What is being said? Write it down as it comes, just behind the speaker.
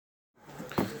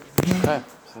Okay,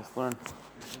 so let's learn.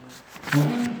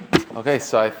 Okay,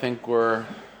 so I think we're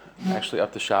actually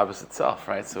up to Shabbos itself,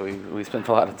 right? So we spent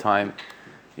a lot of time,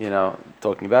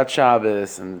 talking about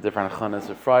Shabbos and the different achanas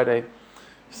of Friday.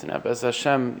 So now, Bez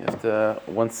Hashem, you have to,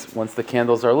 once the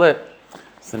candles are lit,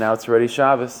 so now it's already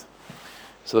Shabbos.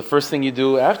 So the first thing you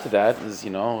do after that is, the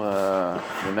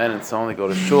men and so on, they go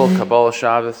to Shul, Kabbalah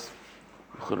Shabbos,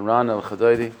 Churana,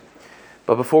 L'Chadoidi.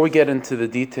 But before we get into the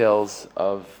details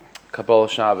of Kabbalah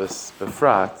Shabbos,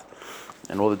 Befrat,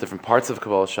 and all the different parts of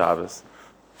Kabbalah Shabbos,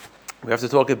 we have to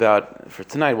talk about, for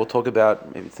tonight, we'll talk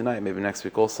about, maybe tonight, maybe next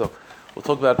week also, we'll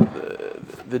talk about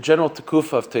the general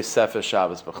tekufa of Tosefes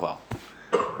Shabbos B'chlal,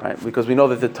 right? Because we know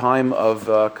that the time of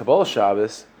Kabbalah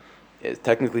Shabbos, is,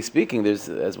 technically speaking, there's,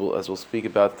 as we'll speak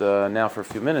about now for a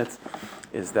few minutes,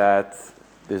 is that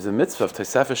there's a mitzvah of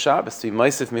Tosefes Shabbos to be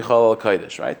Meisif Michal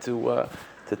al-Kodesh, right? To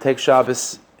take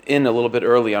Shabbos in a little bit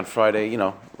early on Friday,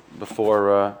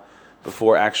 before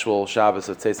actual Shabbos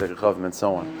of Tzeitzak Chavim and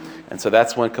so on. And so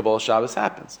that's when Kabbalah Shabbos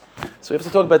happens. So we have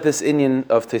to talk about this inyan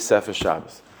of Tosefes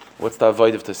Shabbos. What's the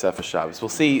avoid of Tosefes Shabbos? We'll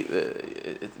see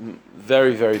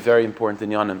very, very, very important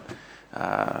inyanim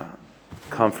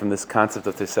come from this concept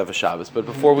of Tosefes Shabbos. But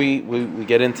before we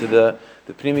get into the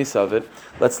primis of it,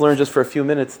 let's learn just for a few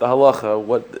minutes the halacha,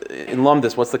 in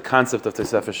Lamdis, what's the concept of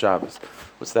Tosefes Shabbos?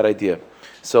 What's that idea?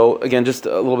 So again, just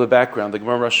a little bit of background. The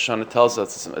Gemara Rosh Hashanah tells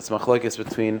us it's machlokes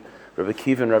between Rabbi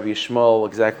Kiva and Rabbi Yishmael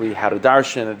exactly how to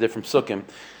darshan and the different psukim.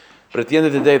 But at the end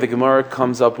of the day, the Gemara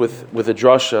comes up with a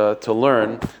drasha to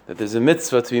learn that there's a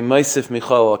mitzvah to be Meisif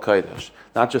Michal al-Kodesh,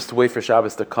 not just to wait for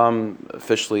Shabbos to come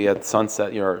officially at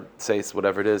sunset, or seis,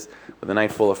 whatever it is, with the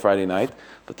nightfall of Friday night,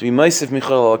 but to be Meisif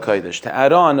Michal al-Kodesh, to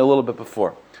add on a little bit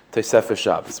before, Tosefes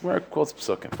Shabbos, where it quotes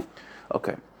psukim.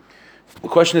 Okay. The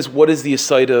question is, what is the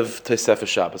aside of Tosefes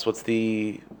Shabbos? What's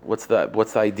the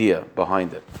idea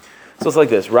behind it? So it's like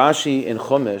this. Rashi in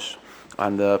Chumash,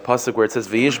 on the pasuk where it says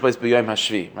V'yishbais b'yom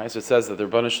hashvi, right? So it says that the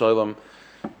Rebbeinu Shalom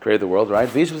created the world, right?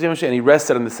 V'yishbais b'yom hashvi, and he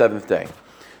rested on the seventh day.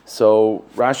 So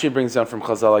Rashi brings down from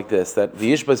Chazal like this, that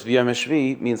V'yishbais b'yom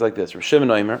hashvi means like this. Rav Shimon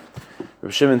Omer,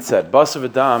 Rav Shimon said, Basav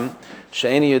Adam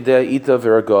she'eni yodeh ita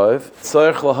v'ragov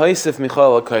tzarich lahaisif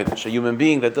michal ha'kodesh. A human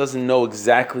being that doesn't know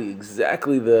exactly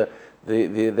the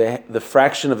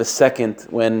fraction of a second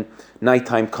when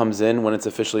nighttime comes in, when it's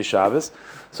officially Shabbos.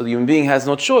 So the human being has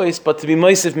no choice but to be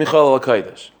Meisif Michal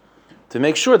al-Kodesh, to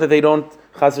make sure that they don't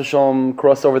Chas v'Shalom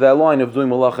cross over that line of doing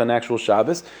Malacha and actual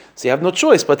Shabbos. So you have no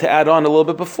choice but to add on a little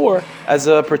bit before as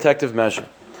a protective measure.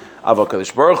 But the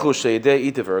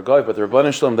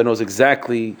Rebbeinu Shalom that knows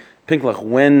exactly pinklach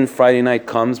when Friday night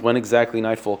comes, when exactly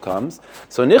nightfall comes.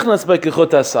 So nichnas by kichut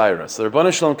asayra. So the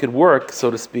Rebbeinu Shalom could work,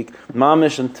 so to speak,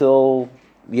 mamish until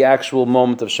the actual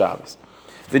moment of Shabbos.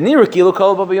 V'nira kilu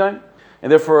kol b'yom.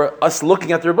 And therefore, us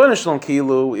looking at the Rebbeinu Shalom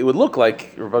kilu, it would look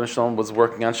like Rebbeinu Shalom was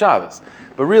working on Shabbos.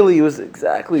 But really, it was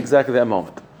exactly that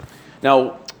moment.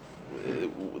 Now,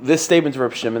 this statement of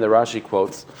Reb Shimon that Rashi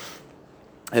quotes,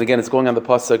 and again, it's going on the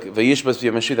pasuk Vayishbas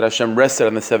b'yom hashvi, that Hashem rested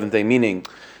on the seventh day, meaning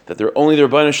that only the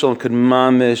Rebbeinu Shalom could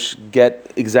mamish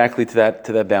get exactly to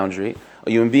that boundary.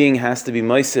 A human being has to be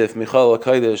Meisif Michal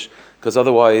HaKodesh, because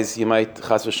otherwise you might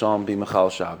Chas v'Shalom be Michal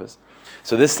Shabbos.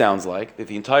 So this sounds like that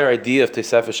the entire idea of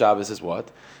Tosefes Shabbos is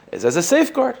what? Is as a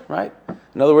safeguard, right?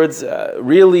 In other words,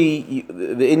 really,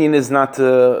 the inyan is not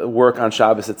to work on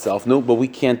Shabbos itself. No, but we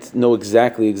can't know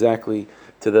exactly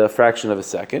to the fraction of a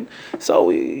second. So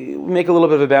we make a little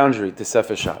bit of a boundary to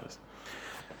Tosefes Shabbos.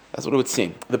 That's what it would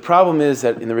seem. The problem is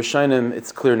that in the Rishonim,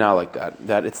 it's clear now like that.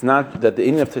 That it's not, that the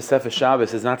inyan of Tosefes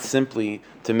Shabbos is not simply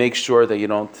to make sure that you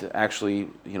don't actually,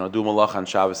 do Malach on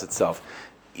Shabbos itself.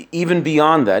 Even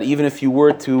beyond that, even if you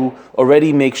were to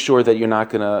already make sure that you're not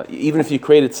going to, even if you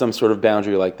created some sort of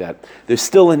boundary like that, there's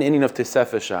still an inyan of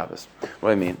Tosefes Shabbos. What do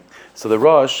I mean? So the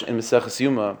Rosh in Maseches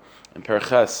Yuma, in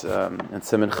Perches and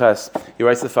Siman Ches, he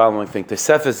writes the following thing: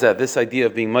 Tosefes Zeh, this idea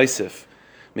of being Meisif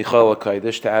Michal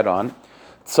HaKodesh, to add on,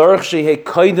 Tzarich shehei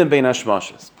koydem bein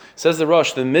hashmashos. Says the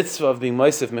Rosh, the mitzvah of being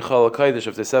Meisif Michal HaKodesh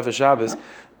of Tosefes Shabbos,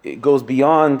 it goes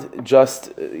beyond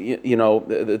just,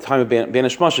 the time of bein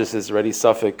hashmashos is already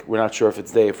suffix. We're not sure if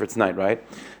it's day, if it's night, right?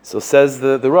 So says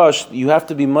the Rosh, you have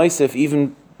to be Meisif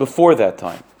even before that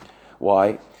time.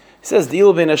 Why? He says,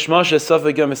 Di'il bein hashmashos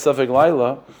suffix yom suffix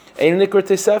laila, ein nikra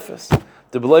Tosefes.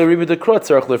 The b'lei riba dekrot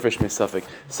tzarich lefresh misafik.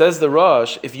 Says the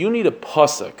Rosh, if you need a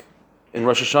pasuk in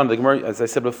Rosh Hashanah, the Gemara, as I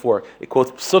said before, it quotes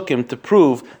psukim to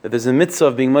prove that there's a mitzvah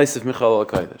of being Meisif Michal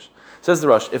al-Kodesh. Says the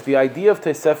Rosh, if the idea of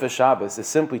Tosefes Shabbos is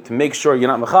simply to make sure you're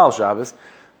not Michal Shabbos,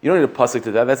 you don't need a pasuk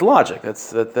to that. That's logic.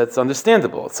 That's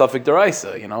understandable. It's suffix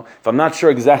deraisa. If I'm not sure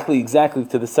exactly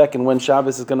to the second when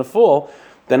Shabbos is going to fall,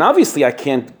 then obviously I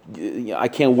can't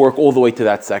work all the way to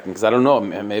that second because I don't know,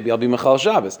 maybe I'll be Mechal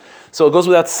Shabbos. So it goes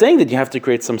without saying that you have to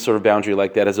create some sort of boundary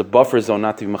like that as a buffer zone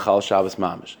not to be Mechal Shabbos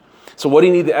mamish. So what do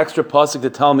you need the extra pasuk to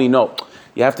tell me? No,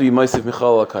 you have to be Mosif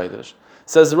Mechal HaKodesh.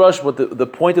 Says the Rosh, but the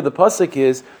point of the pasuk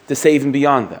is to say even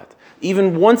beyond that.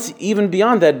 Even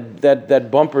beyond that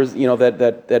bumpers,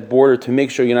 that border to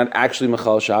make sure you're not actually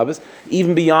Mechal Shabbos.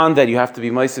 Even beyond that, you have to be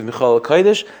Mosif Mechal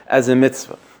HaKodesh as a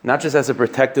mitzvah, not just as a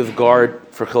protective guard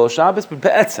for Chil Shabbos, but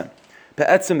be'etzem.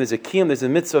 Be'etzem, there's a kiyum, there's a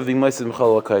mitzvah of being Mosif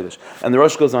Mechal HaKodesh. And the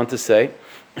Rosh goes on to say,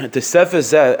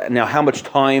 now how much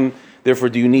time, therefore,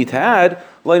 do you need to add?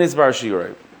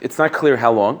 It's not clear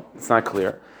how long. It's not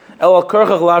clear.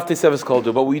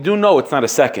 But we do know it's not a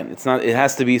second. It's not. It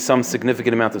has to be some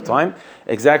significant amount of time.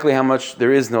 Exactly how much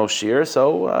there is no shear.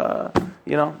 So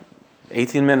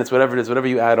 18 minutes, whatever it is, whatever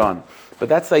you add on. But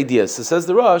that's the idea. So says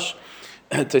the Rosh,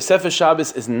 Tosefes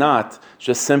Shabbos is not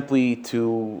just simply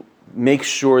to make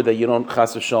sure that you don't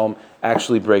chas v'shalom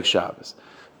actually break Shabbos.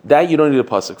 That you don't need a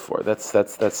pasuk for. That's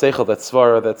seichel, that's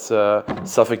svara, that's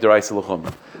safek deraisa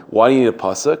l'chumra. Why do you need a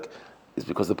pasuk? Is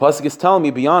because the pasuk is telling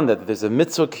me beyond that there's a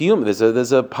mitzvah kiyum,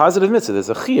 there's a positive mitzvah, there's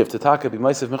a chiyuv to taka be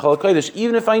ma'aseh Mechal HaKodesh,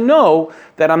 even if I know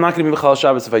that I'm not going to be Mechal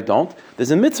Shabbos if I don't.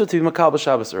 There's a mitzvah to be Mekal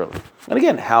Shabbos early. And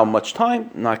again, how much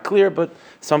time? Not clear, but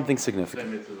something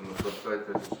significant.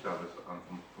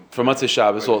 For Matzah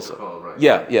Shabbos also. Right.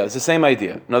 Yeah, it's the same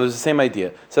idea. No, there's the same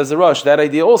idea. Says the Rosh, that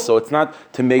idea also, it's not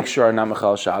to make sure I'm not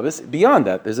Mechal Shabbos. Beyond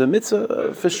that, there's a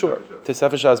mitzvah for sure.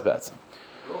 Tesefes Shabbos Be'etzem.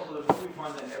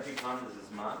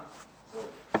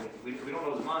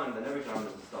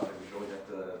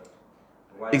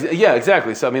 Yeah,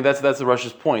 exactly. So I mean, that's the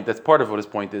Rosh's point. That's part of what his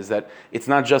point is, that it's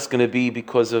not just going to be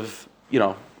because of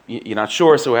you're not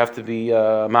sure, so we have to be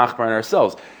machmar on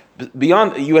ourselves.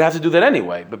 Beyond, you would have to do that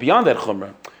anyway. But beyond that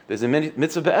chumrah, there's a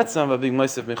mitzvah be'etzam of being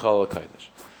Mosif Mechal HaKodesh.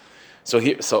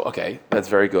 So okay, that's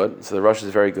very good. So the Rosh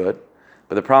is very good.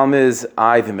 But the problem is, the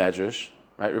Medrash,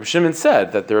 right? Reb Shimon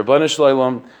said that the Rebbeinu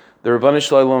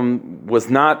Shalom was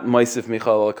not Mosif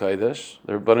Mechal HaKodesh.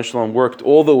 The Rebbeinu Shalom worked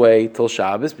all the way till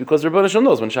Shabbos because the Rebbeinu Shalom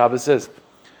knows when Shabbos is.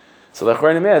 So the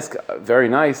Achronim ask, very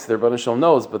nice, the Rebbeinu Shalom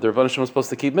knows, but the Rebbeinu Shalom is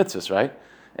supposed to keep mitzvahs, right?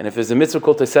 And if there's a mitzvah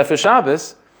called Tosefes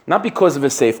Shabbos, not because of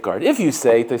a safeguard. If you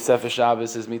say Tosefes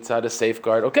Shabbos is mitzvah a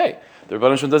safeguard, okay, the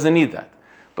Rebbeinu Shalom doesn't need that.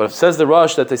 But if it says the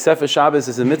Rosh that Tosefes Shabbos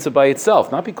is a mitzvah by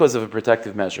itself, not because of a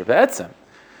protective measure, be'etzem.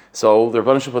 So the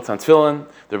Rebbeinu Shalom puts on tefillin,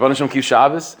 the Rebbeinu Shalom keeps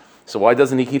Shabbos, so why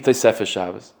doesn't he keep Tosefes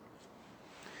Shabbos?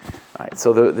 All right,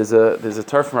 so there's a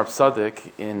Torah from Rav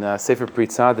Tzadok in Sefer Pri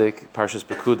Tzadik, Parshas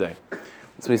Pekudei.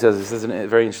 That's what he says. He says a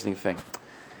very interesting thing.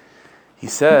 He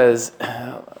says,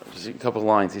 just a couple of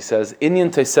lines. He says,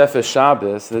 Inyan Tosefes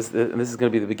Shabbos, this is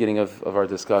going to be the beginning of our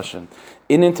discussion.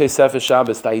 Inyan Tosefes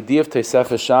Shabbos, the idea of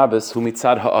Tosefes Shabbos, hu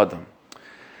mitzad ha'adam.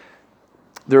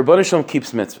 The Rebbeinu Shalom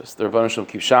keeps mitzvahs. The Rebbeinu Shalom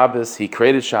keeps Shabbos. He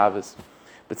created Shabbos.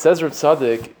 But says Rav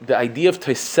Tzadok, the idea of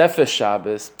Tosefes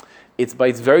Shabbos, it's by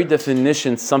its very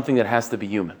definition something that has to be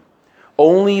human.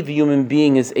 Only the human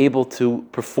being is able to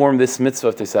perform this mitzvah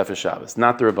of Tosefes Shabbos,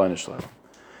 not the Rebbeinu Shalom.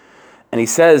 And he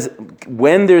says,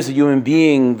 when there's a human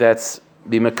being that's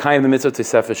b'mekayim the mitzvah of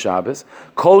Tosefes Shabbos,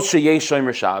 kol sheyesh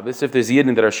shomer Shabbos, if there's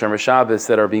yidden that are shomer Shabbos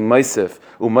that are being Mosif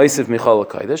Mechal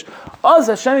HaKodesh, az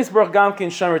Hashem yisbarach gam kin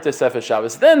shomer Tosefes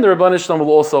Shabbos, then the Rebbeinu Shalom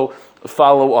will also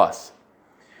follow us.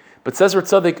 But says Rav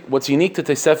Tzadok, what's unique to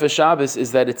Tosefes Shabbos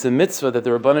is that it's a mitzvah that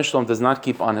the Rebbeinu Shalom does not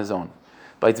keep on his own.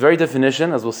 By its very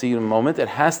definition, as we'll see in a moment, it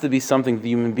has to be something the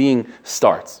human being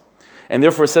starts. And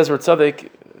therefore, says Rav Tzadok,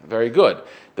 very good.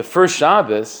 The first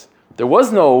Shabbos, there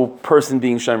was no person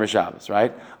being Shomer Shabbos,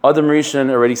 right? Adam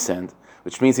Rishon already sinned,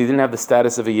 which means he didn't have the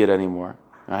status of a Yid anymore,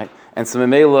 right? And so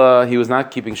Memela, he was not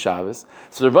keeping Shabbos.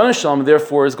 So the Rebbeinu Shalom,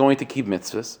 therefore, is going to keep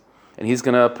mitzvahs, and he's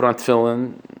going to put on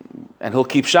tefillin, and he'll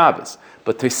keep Shabbos.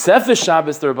 But Tosefes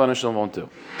Shabbos, the Rebbeinu Shalom won't do.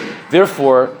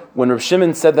 Therefore, when Rav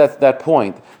Shimon said that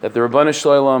point, that the Rebbeinu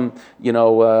Shalom,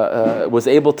 was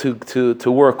able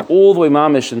to work all the way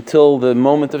mamish until the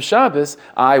moment of Shabbos,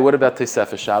 what about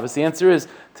Tosefes Shabbos? The answer is,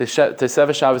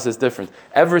 Tosefes Shabbos is different.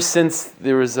 Ever since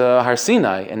there was Har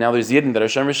Sinai, and now there's Yidden that are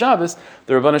Shomer Shabbos,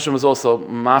 the Rebbeinu Shalom was also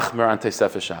machmer on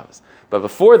Tosefes Shabbos. But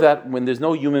before that, when there's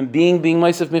no human being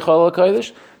Mosif Mechal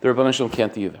HaKodesh, the Rebbeinu Shalom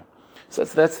can't either. So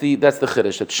that's the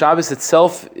chiddush, that Shabbos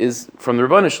itself is from the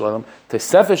Rebbeinu Shalom.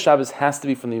 Tosefes Shabbos has to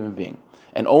be from the human being,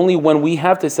 and only when we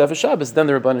have Tosefes Shabbos, then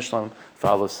the Rebbeinu Shalom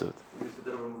follows suit. You said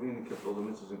that Avram kept all the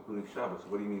mitzvahs, including Shabbos.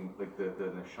 What do you mean, like the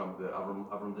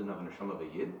Avram didn't have a neshama of a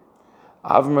yid?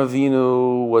 Avram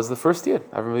Avinu was the first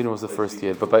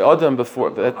yid. But by Adam before.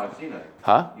 Har Sinai.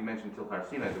 Huh? You mentioned till Har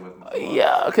Sinai there wasn't.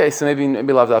 Yeah. Okay. So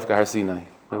maybe Lav Dafka Har Sinai.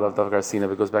 Maybe Lav Dafka Har Sinai,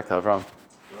 but it goes back to Avram.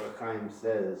 Chaim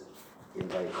says in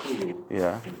Vayichulu,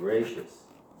 Yeah. in Bereshis,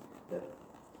 that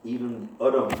even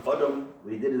Adam,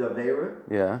 when he did his Avera,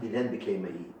 Yeah. he then became a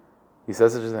Yid. He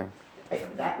says such a thing. Hey,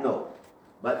 that no.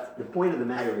 But the point of the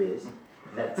matter is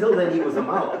that till then he was a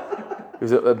Malach. He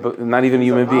was not even a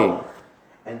human being.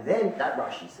 And then, that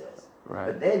Rashi says. Right.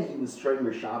 But then he was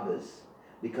Shomer Shabbos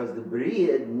because the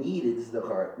Bria needed, this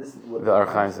is what The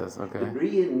Archaim says, okay. The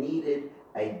Bria needed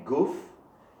a guf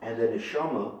and a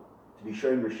neshama to be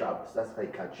Shomer Shabbos. That's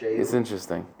like Kacheu. It's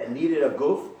interesting. It needed a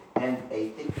guf and a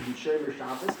thing to be Shomer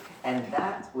Shabbos, and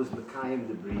that was Mekayim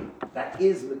the Bria. That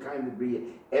is Mekayim the Bria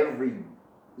every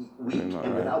week, and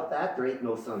right. without that, there ain't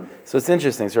no Sunday. So it's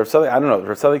interesting. So Rav Tzadok, I don't know.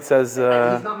 Rav Tzadok says.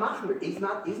 And he's not machmir. He's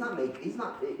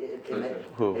not.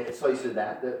 Who? So you said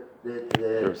that the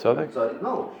Rav Tzadok?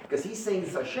 no, because he's saying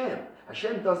it's Hashem.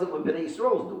 Hashem does it when Bnei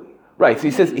Yisrael is doing it. Right. So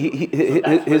he says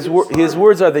his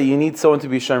words are that you need someone to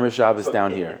be Shomer Shabbos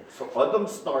down here. So Adam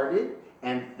started,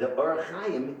 and the Or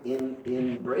Chaim in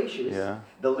Bereshis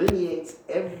delineates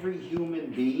every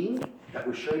human being that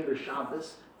was Shomer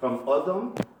Shabbos from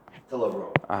Adam till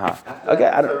Avraham. Okay.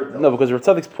 I don't know because Rav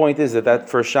Tzadok's point is that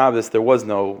for Shabbos there was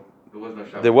no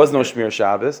Shmir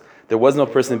Shabbos. There was no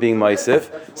person being Maisif.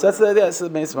 So that's the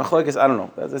base machlokes. I don't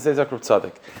know. That's Rav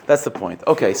Tzadok. That's the point.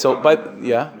 Okay. So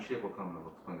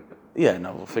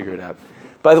we'll figure it out.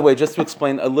 By the way, just to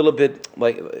explain a little bit,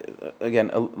 like again,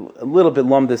 a little bit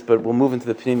lumdis, but we'll move into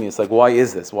the Pneumius. Like, why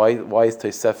is this? Why is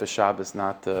Tosefes Shabbos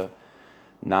not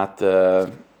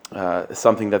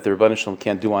something that the Rebbeinu Shalom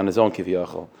can't do on his own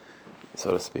kiviyachol,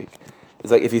 so to speak?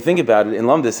 It's like if you think about it in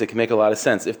lumdis, it can make a lot of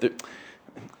sense.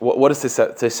 What is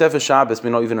Tosefes Shabbos?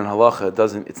 We know even in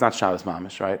halacha, it's not Shabbos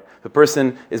mamish, right? The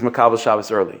person is makabel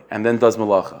Shabbos early and then does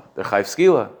malacha. They're chayv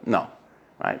skila? No,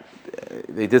 right?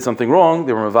 They did something wrong.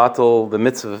 They were mevatel the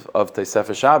mitzvah of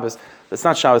Tosefes Shabbos. That's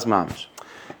not Shabbos mamish.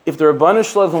 If the Rebbeinu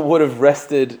Shalom would have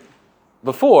rested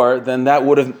before, then that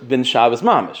would have been Shabbos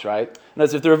mamish, right? And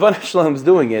as if the Rebbeinu Shalom is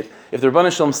doing it, if the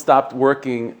Rebbeinu Shalom stopped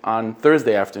working on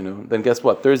Thursday afternoon, then guess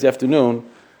what? Thursday afternoon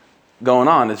going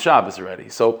on is Shabbos already.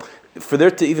 So for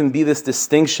there to even be this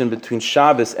distinction between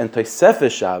Shabbos and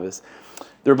Tosefes Shabbos,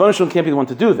 the Rebbeinu Shalom can't be the one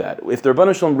to do that. If the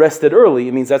Rebbeinu Shalom rested early,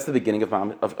 it means that's the beginning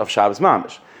of Shabbos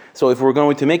mamish. So if we're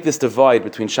going to make this divide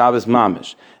between Shabbos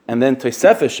mamish and then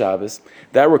Tosefes Shabbos,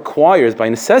 that requires, by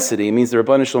necessity, it means the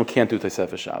Rebbeinu Shalom can't do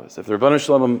Tosefes Shabbos. If the Rebbeinu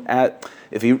Shalom,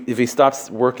 if he stops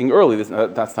working early,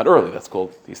 that's not early. That's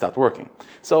called he stopped working.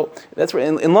 So that's where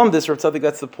in Lumdis, Rav Tzadok,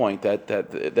 that's the point that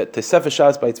Tosefes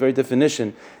Shabbos, by its very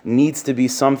definition, needs to be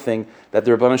something that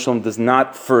the Rebbeinu Shalom does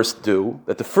not first do.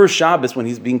 That the first Shabbos, when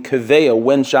he's being kaveya,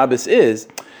 when Shabbos is,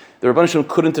 the Rebbeinu Shalom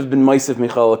couldn't have been Maisiv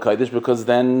Michal HaKadosh because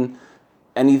then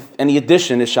any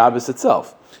addition is Shabbos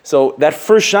itself. So that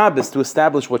first Shabbos, to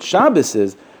establish what Shabbos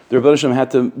is, the Rebbeinu Shalom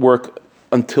had to work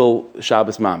until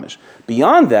Shabbos mamish.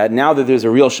 Beyond that, now that there's a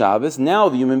real Shabbos, now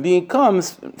the human being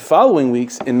comes following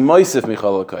weeks in Moisef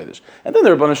Michal HaKodesh. And then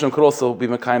the Rebbeinu Shalom could also be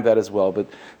Mekayim that as well. But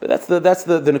that's the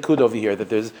Nakud over here, that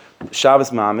there's Shabbos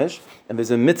mamish, and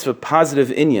there's a mitzvah positive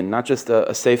inyan, not just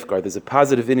a safeguard. There's a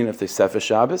positive inyan of Tosefes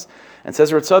Shabbos. And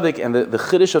says Rav Tzadok, and the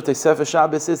chiddush of Tosefes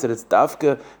Shabbos is that it's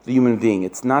dafka the human being.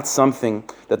 It's not something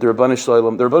that the Rebbeinu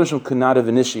Shalom could not have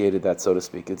initiated that, so to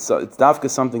speak. It's dafka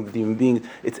something that the human being,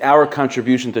 it's our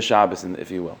contribution to Shabbos,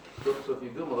 if you will. So if you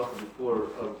do malacha before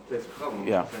Pesach Chama,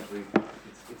 essentially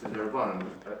it's a dervan,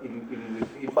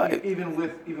 even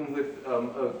with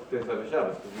Tosefes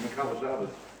Shabbos, because Shabbos.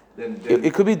 Then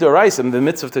it could be deraisa. I mean, the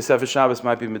mitzvah of Tosefes Shabbos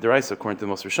might be midiraisa according to the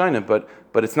most Rishonim,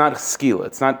 but it's not skila.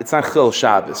 It's not chil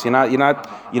Shabbos. You're not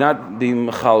being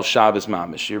mechal Shabbos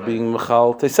mamish. You're being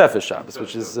mechal Tosefes Shabbos,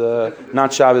 which is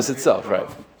not Shabbos itself, right?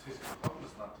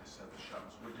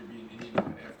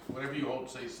 Whatever you hold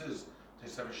says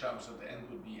Tosefes Shabbos at the end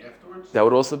would be afterwards. That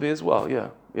would also be as well. Yeah.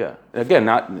 And again,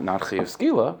 not chayav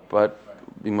skila, but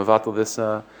being mevatel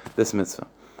this mitzvah.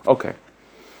 Okay.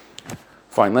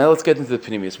 Fine. Now let's get into the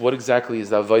Pneumius. What exactly is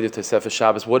the Avodah Tosefes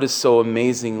Shabbos? What is so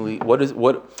amazingly? What is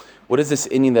this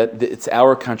inyan that it's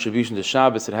our contribution to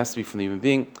Shabbos? It has to be from the human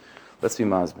being. Let's be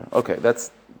masber. Okay,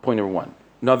 that's point number one.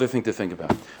 Another thing to think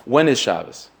about: when is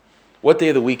Shabbos? What day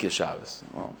of the week is Shabbos?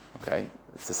 Well, okay,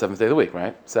 it's the seventh day of the week,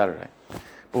 right? Saturday.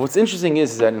 But what's interesting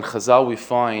is that in Chazal we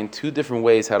find two different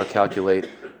ways how to calculate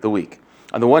the week.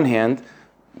 On the one hand,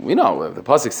 we know the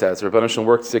pasuk says Rebbeinu Shalom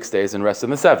worked 6 days and rested on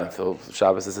the seventh. So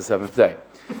Shabbos is the seventh day.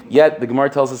 Yet the Gemara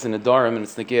tells us in Nedarim, and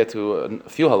it's negeah to a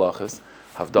few halachas,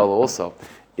 Havdalah also,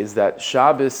 is that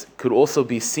Shabbos could also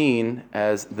be seen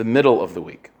as the middle of the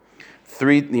week.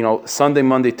 Sunday,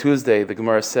 Monday, Tuesday, the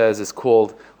Gemara says is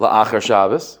called La'achar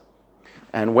Shabbos,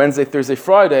 and Wednesday, Thursday,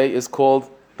 Friday is called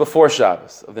before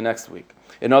Shabbos of the next week.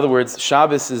 In other words,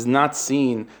 Shabbos is not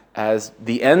seen as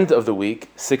the end of the week,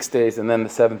 6 days, and then the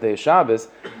 7th day is Shabbos.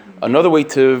 Another way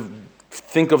to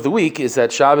think of the week is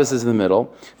that Shabbos is in the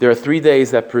middle. There are 3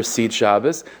 days that precede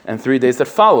Shabbos and 3 days that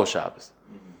follow Shabbos.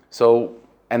 So,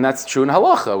 and that's true in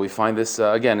halacha. We find this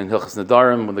again in Hilchos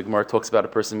Nedarim when the Gemara talks about a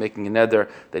person making a neder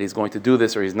that he's going to do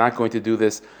this or he's not going to do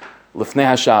this. Lifnei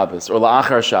HaShabbos or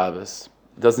la'achar Shabbos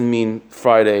doesn't mean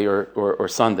Friday or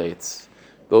Sunday. It's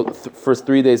the first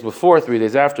 3 days before, 3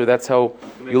 days after. That's how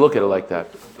you look at it like that.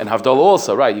 And Havdalah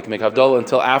also, right? You can make Havdalah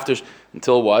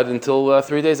until what? Until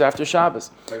 3 days after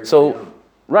Shabbos. So,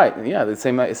 right? Yeah, the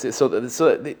same. So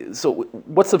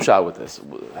what's the pshat with this?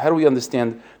 How do we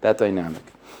understand that dynamic?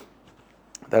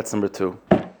 That's number 2.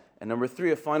 And number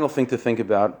 3, a final thing to think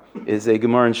about is a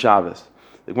Gemara in Shabbos.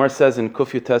 The Gemara says in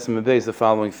Kuf Yutes Mebez the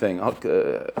following thing. Amar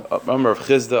Rav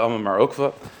Chizda, Amar Mar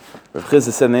Ukva. Rav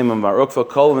Chizda said, name of Mar Ukva,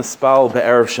 Kol Mispal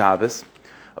Be'erev Shabbos.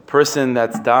 A person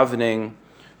that's davening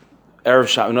Erev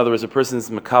Shabbos, in other words, a person's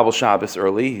Makabel Shabbos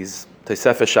early, he's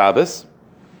Tosefes Shabbos,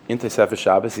 in Tosefes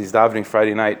Shabbos, he's davening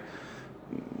Friday night,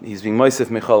 he's being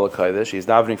Moisef Michal HaKodesh, he's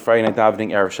davening Friday night,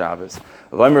 davening Erev Shabbos.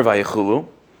 Vaymer Vayichulu,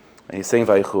 and he's saying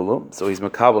Vayichulu, so he's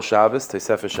Makabel Shabbos,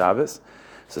 Tosefes Shabbos.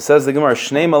 So says the Gemara,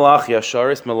 Shnei Malachi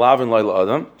Yasharis Melavin Loyla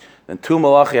Adam. Then 2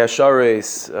 Malachi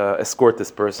Yasharis escort this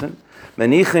person.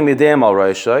 Menichim Yedem Al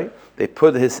Raishai. They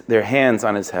put their hands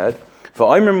on his head.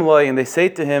 And they say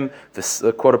to him,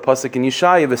 quote a pasuk in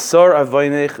Yeshaya, V'sor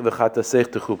avaynech v'chatasech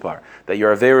techupar, that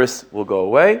your averis will go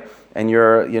away and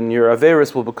your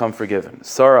averis will become forgiven.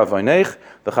 Sor avaynech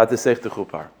v'chatasech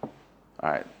techupar.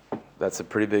 All right, that's a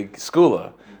pretty big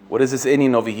skula. What is this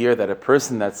inyan over here that a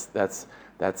person that's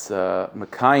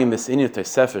Mekayim this inyan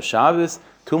Tosefes Shabbos,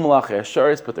 2 Malachi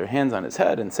Yasharis put their hands on his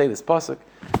head and say this pasuk?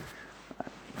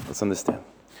 Right, let's understand.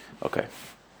 Okay.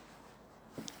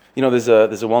 You know, there's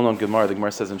a well-known Gemara. The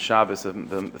Gemara says in Shabbos,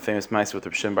 the famous Maisa with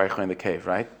Reb Shimon Bar Yochai in the cave,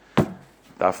 right?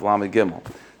 Daf Lamed Gimel.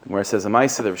 The Gemara says a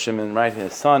Maisa, the Reb Shimon, right, and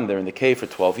his son, they're in the cave for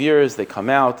 12 years. They come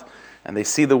out and they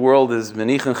see the world as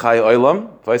Menichin Chai Olam,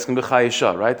 Vaiskim B'Chai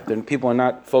Yisha, right? People are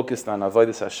not focused on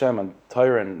Avodas Hashem, on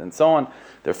Torah, and so on.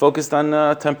 They're focused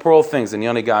on temporal things, in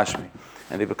Yoni Gashmi.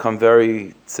 And they become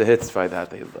very tzehitz by that.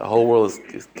 The whole world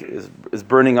is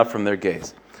burning up from their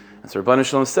gaze. And so Rabban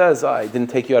Shalom says, I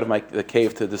didn't take you out of the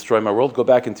cave to destroy my world. Go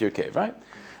back into your cave, right?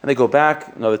 And they go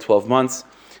back another 12 months,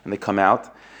 and they come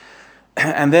out.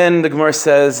 And then the Gemara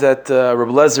says that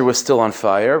Rabbi Lezer was still on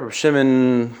fire. Rabbi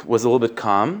Shimon was a little bit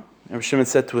calm. And Rabbi Shimon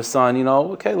said to his son,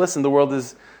 okay, listen, the world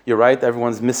is, you're right,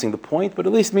 everyone's missing the point, but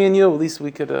at least me and you, at least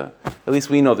we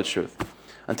know the truth.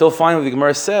 Until finally the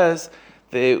Gemara says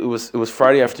that it was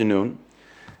Friday afternoon,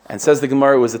 and says the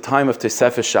Gemara it was the time of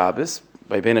Tosefes Shabbos,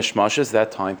 by Ben Hashmashas, that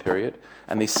time period,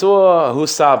 and they saw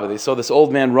Husaba. They saw this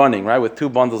old man running, right, with 2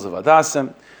 bundles of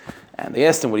Adasim, and they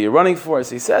asked him, "What are you running for?"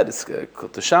 So he said, "It's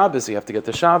to Shabbos. You have to get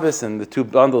to Shabbos." And the 2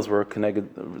 bundles were connected,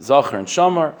 Zachar and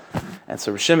Shamar. And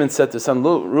so Shimon said to his son,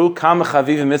 "Ru kama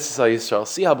chavivim mitzvah Yisrael.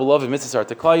 See how beloved mitzvahs are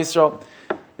to Klal Yisrael.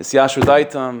 It's Yashru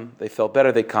Daitam. They felt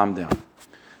better. They calmed down."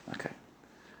 Okay.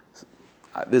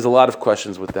 There's a lot of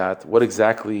questions with that.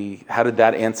 How did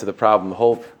that answer the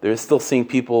problem? They're still seeing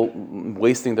people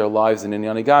wasting their lives in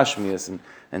Inyani Gashmias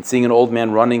and seeing an old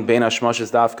man running Bein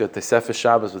Hashmashas Dafka, Tosefes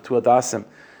Shabbos with 2 Adasim,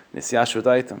 Nisyashu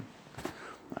Daitam.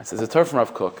 There's a Torah from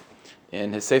Rav Kook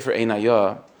in his Sefer Ein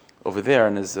Hayah, over there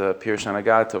in his Pirush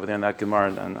Hanagat, over there in that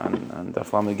Gemara on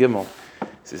Daf Lamed Gimel.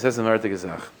 So he says in Meretz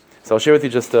Gezach. So I'll share with you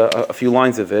just a few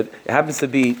lines of it. It happens to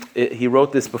be, he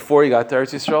wrote this before he got to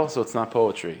Eretz Yisrael, so it's not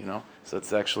poetry, So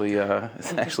it's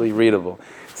actually readable.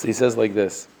 So he says like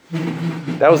this.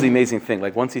 That was the amazing thing.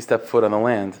 Like once he stepped foot on the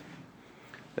land,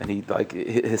 then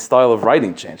his style of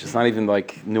writing changed. It's not even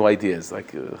like new ideas,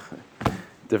 like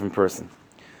different person.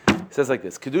 He says like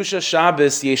this: Kedusha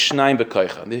Shabbos yeshnaim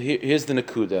b'koicha. Here's the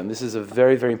nakuda, and this is a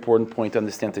very, very important point to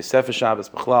understand. Tosefes Shabbos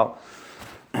b'chlal.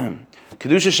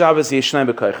 Kedusha Shabbos yeshnaim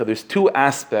b'koicha. There's 2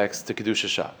 aspects to Kedusha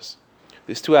Shabbos.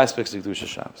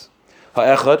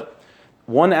 Ha'echad.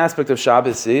 One aspect of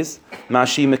Shabbos is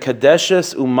Mashi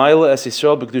Mekadeshes Umayla Es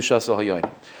Yisrael B'Kedushas Al Hayonim.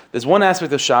 There's one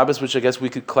aspect of Shabbos which I guess we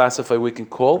can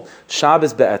call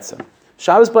Shabbos Be'etzem.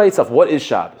 Shabbos by itself. What is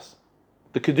Shabbos?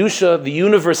 The Kedusha, the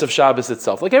universe of Shabbos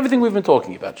itself. Like everything we've been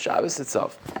talking about, Shabbos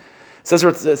itself. Says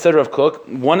Rav Kook,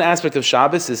 one aspect of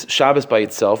Shabbos is Shabbos by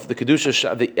itself, the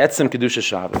Kedusha, the Etzem Kedusha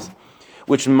Shabbos,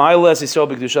 which Ma'ila Es Yisrael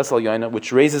B'Kedushas Al Hayonim,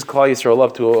 which raises Klal Yisrael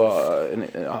up to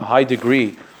a high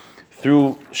degree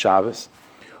through Shabbos.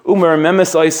 Umar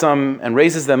memes oisam, and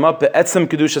raises them up be'etzem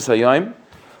kedushas hayom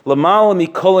lamal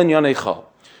mikol inyanei.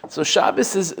 So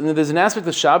Shabbos there's an aspect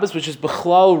of Shabbos which is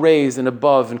bechlal raised and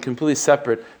above and completely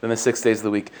separate than the 6 days of the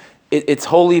week. it's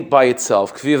holy by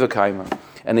itself, kviya v'kaima.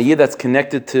 And a yid that's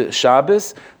connected to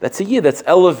Shabbos, that's a yid that's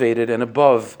elevated and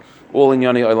above all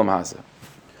inyani olam hazeh.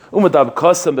 Umadab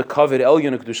kasam bekavod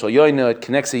elyon kedusha yoyna, it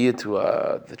connects a yid to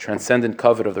the transcendent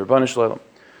kavod of the Rebbeinu Shalom.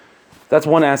 That's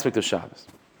one aspect of Shabbos.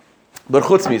 But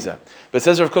chutz mizeh, but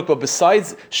says Rav Kook, but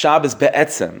besides Shabbos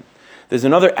be'etzem, there's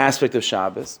another aspect of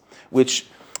Shabbos which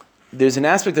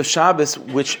relates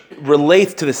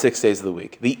to the 6 days of the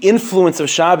week. The influence of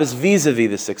Shabbos vis-a-vis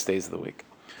the 6 days of the week.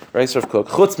 Right, so Rav Kook,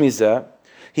 chutz mizeh,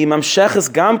 he mamsheches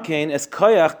gamkein es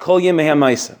koyach kol yemei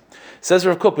ha'maisa. Says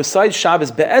Rav Kook, besides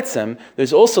Shabbos be'etzem,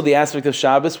 there's also the aspect of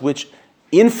Shabbos which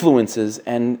influences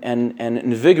and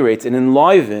invigorates and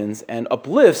enlivens and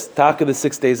uplifts taka the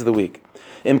 6 days of the week.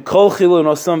 Im kol chilul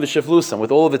nosam v'sheflusam,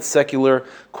 with all of its secular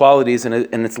qualities and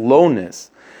its lowness.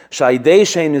 Shaydei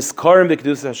shein niskarim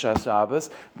b'kedusas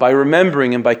Shabbos, by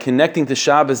remembering and by connecting to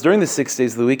Shabbos during the 6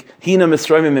 days of the week, hina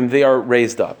misroimim, they are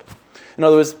raised up. In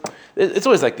other words, it's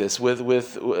always like this with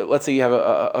let's say you have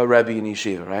a Rebbe in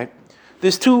yeshiva, right?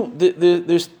 There's two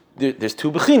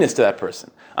bechinas to that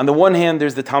person. On the one hand,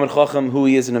 there's the Talmid Chacham, who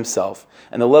he is in himself,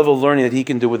 and the level of learning that he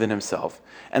can do within himself.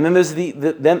 And then there's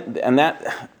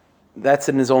that's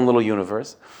in his own little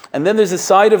universe. And then there's the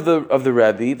side of the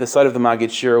Rebbe, the side of the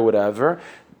Maggid Shir or whatever,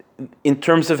 in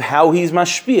terms of how he's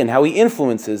mashpi and how he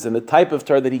influences and the type of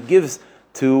Torah that he gives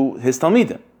to his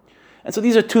Talmidim. And so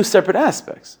these are two separate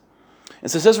aspects.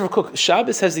 And so it says Rav Kook,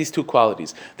 Shabbos has these two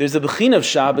qualities. There's the bechin of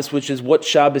Shabbos, which is what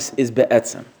Shabbos is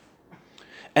be'etzem.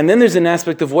 And then there's an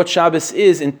aspect of what Shabbos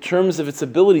is in terms of its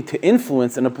ability to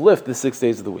influence and uplift the 6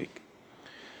 days of the week.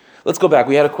 Let's go back.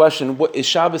 We had a question, is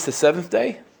Shabbos the seventh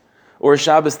day? Or is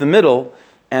Shabbos the middle,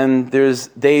 and there's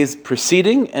days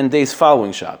preceding and days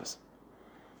following Shabbos?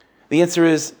 The answer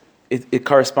is, it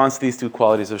corresponds to these two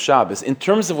qualities of Shabbos. In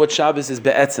terms of what Shabbos is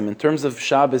be'etzem, in terms of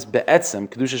Shabbos be'etzem,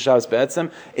 Kedusha Shabbos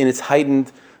be'etzem, in its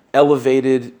heightened,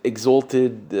 elevated,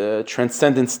 exalted,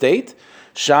 transcendent state,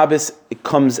 Shabbos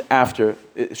comes after.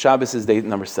 Shabbos is day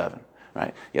number 7,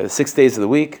 right? You have the 6 days of the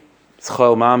week, it's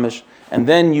Chol Mamish, and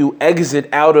then you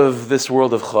exit out of this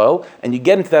world of Chol, and you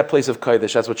get into that place of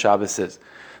Kodesh. That's what Shabbos is.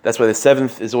 That's why the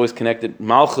 7th is always connected.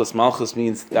 Malchus. Malchus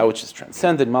means that which is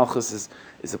transcended. Malchus is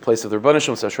the place of the Rebbeinu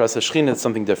Shalom. So Ashras HaShechina is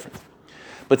something different.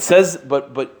 But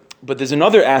there's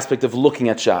another aspect of looking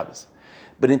at Shabbos.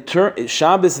 But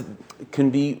Shabbos can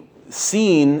be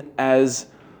seen as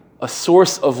a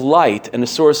source of light and a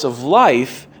source of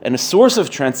life and a source of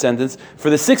transcendence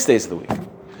for the 6 days of the week.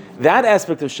 That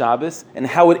aspect of Shabbos and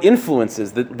how it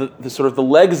influences the sort of the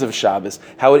legs of Shabbos,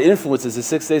 how it influences the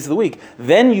 6 days of the week.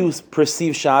 Then you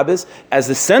perceive Shabbos as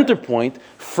the center point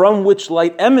from which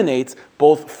light emanates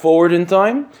both forward in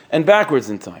time and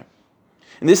backwards in time.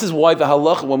 And this is why the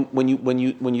halacha,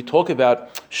 when you talk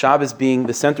about Shabbos being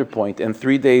the center point and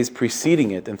 3 days preceding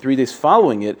it and 3 days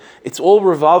following it, it's all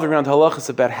revolving around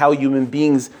halachas about how human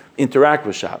beings interact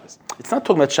with Shabbos. It's not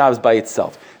talking about Shabbos by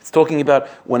itself. It's talking about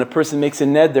when a person makes a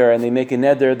neder and they make a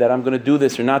neder that I'm going to do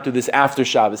this or not do this after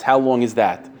Shabbos. How long is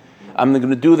that? I'm going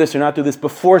to do this or not do this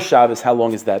before Shabbos. How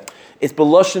long is that? It's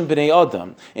beloshen b'nei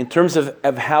adam in terms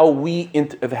of how we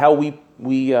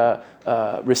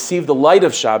receive the light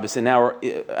of Shabbos in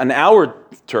our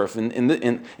turf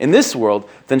in this world.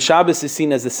 Then Shabbos is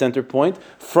seen as the center point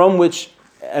from which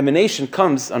emanation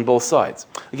comes on both sides.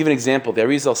 I'll give an example. The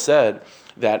Arizal said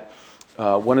that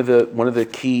one of the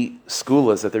key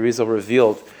skulas that the Arizal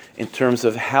revealed in terms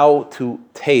of how to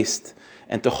taste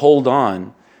and to hold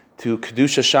on to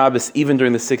Kedusha Shabbos even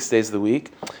during the 6 days of the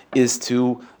week is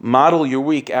to model your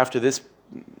week after this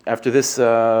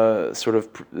sort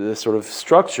of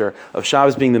structure of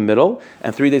Shabbos being the middle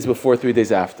and 3 days before, 3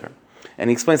 days after. And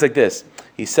he explains like this.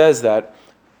 He says that,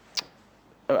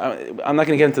 I'm not going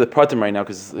to get into the pratim right now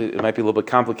because it might be a little bit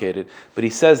complicated, but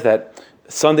he says that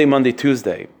Sunday, Monday,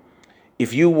 Tuesday,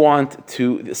 if you want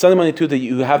to, Sunday, Monday, Tuesday,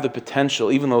 you have the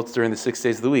potential, even though it's during the 6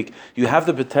 days of the week, you have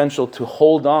the potential to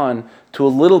hold on to a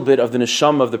little bit of the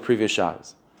neshama of the previous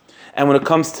Shabbos. And when it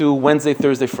comes to Wednesday,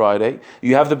 Thursday, Friday,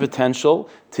 you have the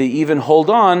potential to even hold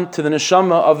on to the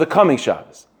neshama of the coming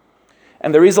Shabbos.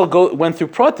 And the Arizal went through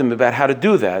pratim about how to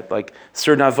do that, like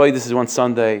certain avodas is on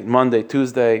Sunday, Monday,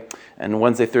 Tuesday, and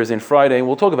Wednesday, Thursday, and Friday. And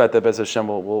we'll talk about that, Bez Hashem.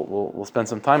 We'll spend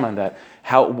some time on that.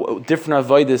 How different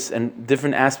avodas and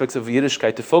different aspects of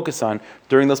Yiddishkeit to focus on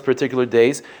during those particular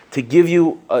days to give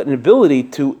you an ability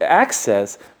to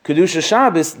access Kedusha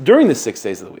Shabbos during the 6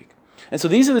 days of the week. And so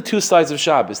these are the two sides of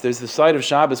Shabbos. There's the side of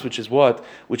Shabbos, which is what?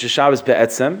 Which is Shabbos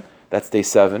be'etzem. That's day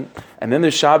 7. And then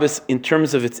there's Shabbos in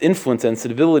terms of its influence and its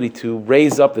ability to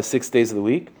raise up the 6 days of the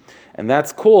week. And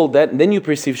that's called that. And then you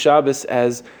perceive Shabbos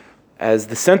as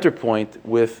the center point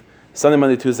with Sunday,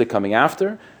 Monday, Tuesday coming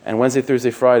after, and Wednesday,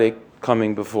 Thursday, Friday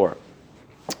coming before.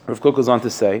 Rav Kook goes on to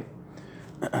say,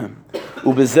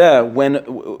 Ubezeh, when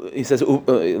he says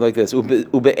like this,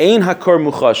 Ube'ein hakor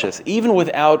muchashes, even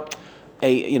without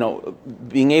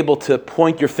being able to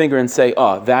point your finger and say,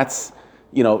 that's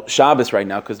Shabbos right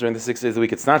now, because during the 6 days of the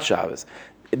week it's not Shabbos.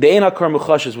 Be'ein hakor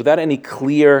muchashes, without any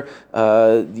clear,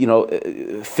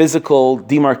 physical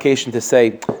demarcation to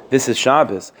say this is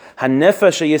Shabbos.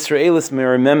 Hanefesh Yisraelis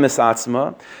meramemes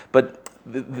atzma, but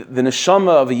the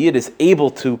neshama of a yid is able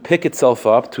to pick itself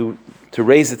up, to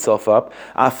raise itself up,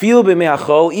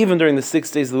 even during the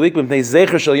 6 days of the week,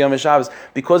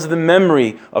 because of the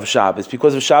memory of Shabbos,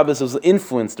 because of Shabbos'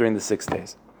 influence during the 6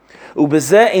 days. And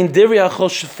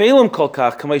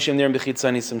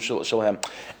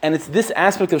it's this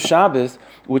aspect of Shabbos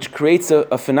which creates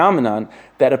a phenomenon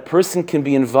that a person can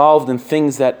be involved in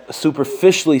things that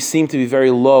superficially seem to be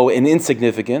very low and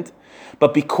insignificant,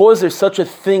 but because there's such a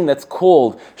thing that's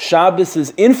called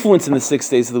Shabbos' influence in the 6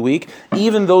 days of the week,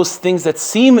 even those things that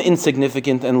seem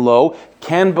insignificant and low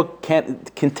can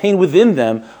contain within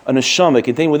them a neshama,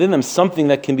 contain within them something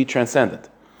that can be transcendent.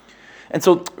 And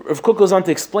so Rav Kook goes on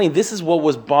to explain, this is what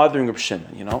was bothering Rav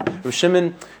Shimon. Rav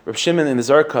Shimon in the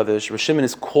Zohar Kadosh, Rav Shimon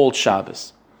is called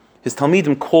Shabbos. His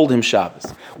Talmidim called him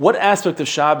Shabbos. What aspect of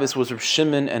Shabbos was Rav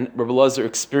Shimon and Rav Elazar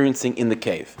experiencing in the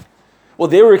cave? Well,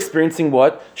 they were experiencing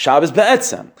what? Shabbos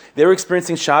be'etzem. They were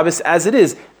experiencing Shabbos as it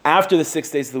is after the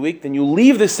 6 days of the week. Then you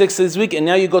leave the 6 days of the week, and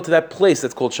now you go to that place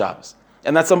that's called Shabbos.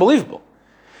 And that's unbelievable.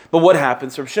 But what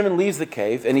happens? Rav Shimon leaves the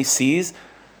cave, and he sees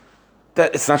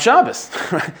that it's not Shabbos.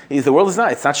 The world is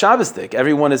not. It's not Shabbos-dik.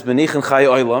 Everyone is benich and chay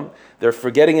olam. They're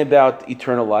forgetting about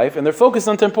eternal life, and they're focused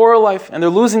on temporal life, and they're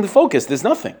losing the focus. There's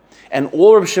nothing. And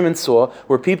all Rav Shimon saw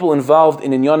were people involved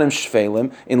in inyanim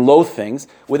shvelim, in low things,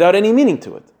 without any meaning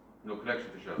to it.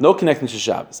 No connection to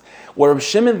Shabbos. What Rav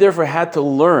Shimon therefore had to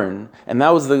learn, and that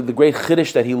was the great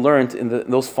chiddush that he learned in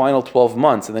those final 12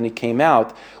 months, and then he came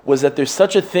out, was that there's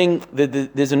such a thing,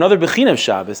 there's another bechina of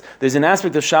Shabbos. There's an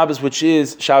aspect of Shabbos which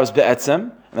is Shabbos be'etzem,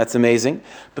 and that's amazing,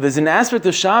 but there's an aspect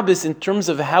of Shabbos in terms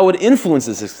of how it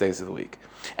influences 6 days of the week.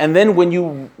 And then then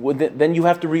you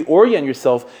have to reorient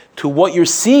yourself to what you're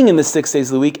seeing in the 6 days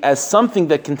of the week as something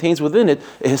that contains within it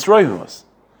a hisroimus.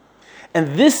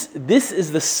 And this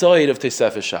is the side of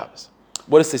Tosefes Shabbos.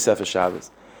 What is Tosefes Shabbos?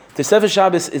 Tosefes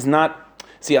Shabbos is not.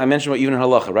 See, I mentioned even in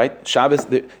halacha, right? Shabbos,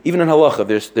 even in halacha,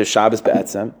 there's Shabbos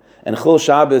be'etzem, and Chol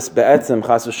Shabbos be'etzem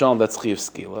chas v'shalom, that's chiyuv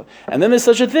skila. And then there's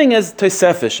such a thing as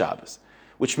Tosefes Shabbos,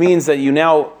 which means that you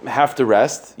now have to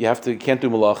rest. You can't do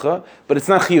malacha, but it's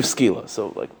not chiyuv skila.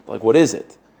 So, like, what is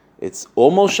it? It's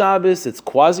almost Shabbos. It's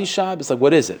quasi Shabbos. Like,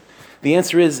 what is it? The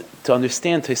answer is, to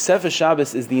understand Tosefes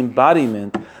Shabbos is the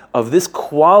embodiment of this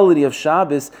quality of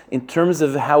Shabbos in terms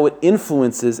of how it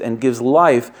influences and gives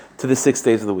life to the 6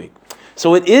 days of the week.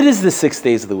 So it is the 6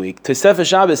 days of the week. Tosefes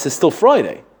Shabbos is still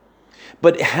Friday.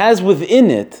 But it has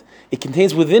within it, it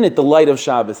contains within it the light of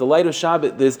Shabbos. The light of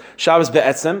Shabbos, there's Shabbos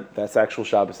be'etzem, that's actual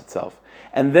Shabbos itself.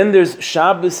 And then there's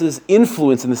Shabbos'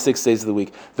 influence in the 6 days of the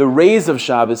week. The rays of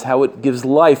Shabbos, how it gives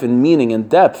life and meaning and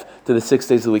depth to the 6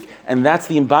 days of the week. And that's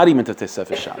the embodiment of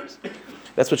Tosefes Shabbos.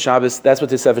 That's what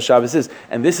Tosefes Shabbos is.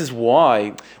 And this is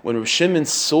why, when Rav Shimon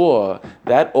saw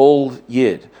that old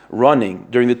Yid running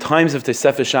during the times of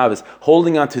Tosefes Shabbos,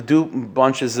 holding on to 2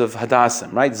 bunches of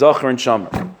Hadassim, right? Zachar and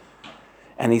Shomer.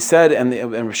 And he said, and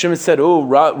Rav Shimon said,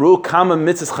 Ru'u kama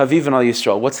mitzvahs chavivan al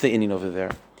Yisrael. What's the inyan over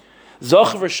there?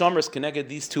 Zachar and Shomer is connected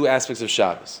these 2 aspects of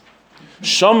Shabbos.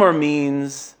 Shomer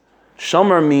means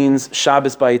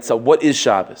Shabbos by itself. What is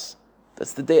Shabbos?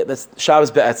 That's the day. That's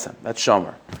Shabbos be'etzem. That's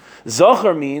Shomer.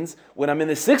 Zachar means when I'm in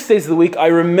the 6 days of the week, I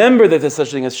remember that there's such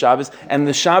a thing as Shabbos, and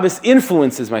the Shabbos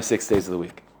influences my 6 days of the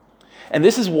week. And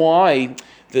this is why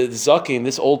the Zakin,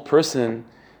 this old person,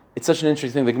 it's such an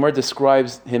interesting thing. The Gemara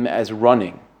describes him as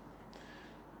running.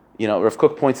 Rav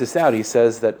Kook points this out. He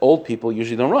says that old people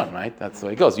usually don't run, right? That's the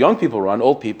way it goes. Young people run.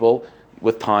 Old people,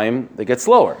 with time, they get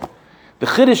slower. The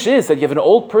chiddush is that you have an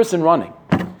old person running.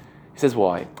 He says,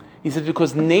 why? He says,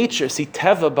 because nature,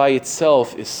 Teva by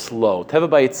itself is slow. Teva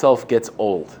by itself gets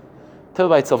old.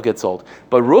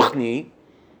 But Ruchni,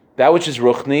 that which is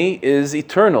Ruchni, is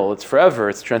eternal. It's forever.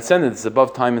 It's transcendent. It's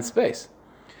above time and space.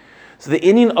 So the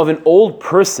inyan of an old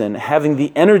person having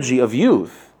the energy of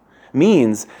youth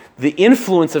means the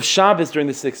influence of Shabbos during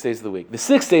the 6 days of the week. The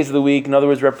 6 days of the week, in other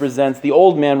words, the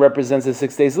old man represents the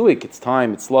 6 days of the week. It's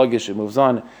time, it's sluggish, it moves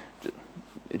on.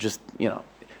 It just,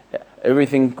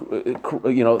 everything,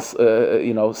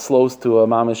 slows to a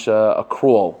mamish, a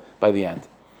crawl by the end.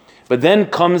 But then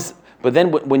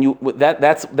when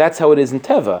that's how it is in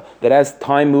Teva, that as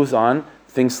time moves on,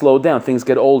 things slow down, things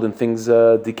get old, and things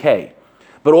decay.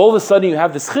 But all of a sudden you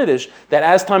have this chiddush that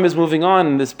as time is moving on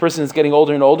and this person is getting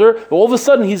older and older, but all of a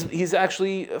sudden he's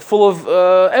actually full of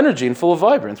energy and full of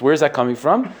vibrance. Where is that coming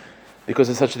from? Because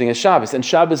there's such a thing as Shabbos. And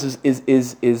Shabbos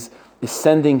is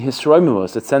sending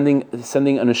hisroimimos, it's sending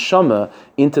a neshama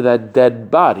into that dead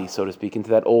body, so to speak, into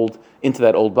that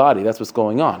old body. That's what's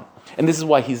going on. And this is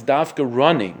why he's dafka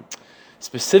running,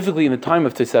 specifically in the time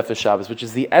of Tosefes Shabbos, which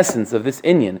is the essence of this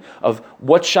inyan, of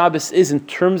what Shabbos is in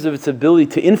terms of its ability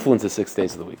to influence the 6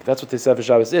 days of the week. That's what Tosefes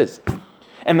Shabbos is.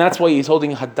 And that's why he's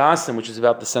holding Hadassim, which is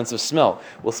about the sense of smell.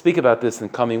 We'll speak about this in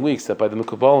coming weeks, that by the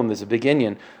Mekubalim there's a big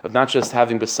inyan of not just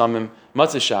having Besamim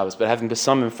Matzah Shabbos, but having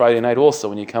Besamim Friday night also,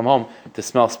 when you come home, to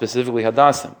smell specifically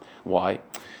Hadassim. Why?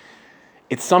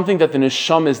 It's something that the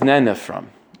Neshama is nena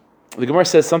from. The Gemara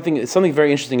says something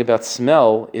very interesting about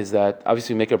smell is that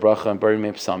obviously we make a bracha and bury me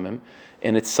psamim,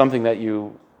 and it's something that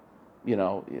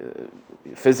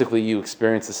physically you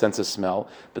experience the sense of smell.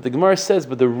 But the Gemara says,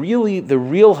 but the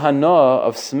real hana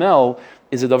of smell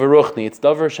is a davar ruchni. It's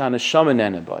davar shaneshama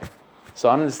nenabai. So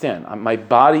I understand. My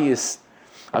body is,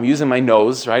 I'm using my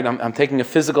nose, right? I'm taking a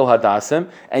physical hadassim,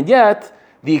 and yet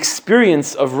the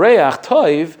experience of reach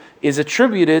toiv is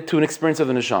attributed to an experience of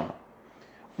the neshama.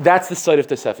 That's the side of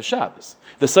Tosefes Shabbos.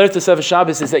 The side of Tosefes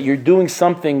Shabbos is that you're doing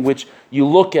something which you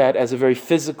look at as a very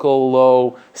physical,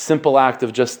 low, simple act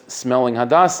of just smelling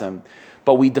hadassim.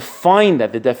 But we define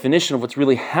that, the definition of what's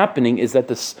really happening is that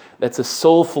that's a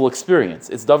soulful experience.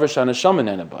 It's davar shaneshama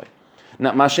nenabai.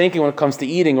 Now, mashenki, when it comes to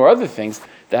eating or other things,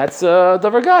 that's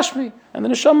davar gashmi, and the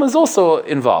neshama is also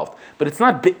involved. But it's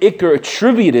not be'ikr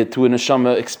attributed to a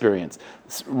neshama experience.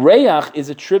 Reach is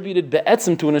attributed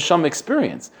be'etzim to a neshama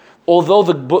experience, although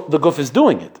the guf is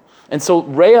doing it. And so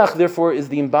reach, therefore, is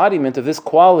the embodiment of this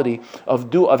quality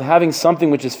of having something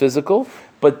which is physical,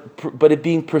 but it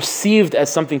being perceived as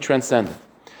something transcendent.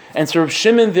 And so Reb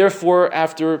Shimon, therefore,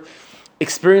 after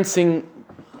experiencing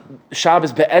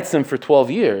Shabbos be'etzim for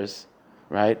 12 years,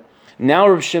 right? Now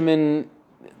Reb Shimon,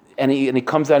 and he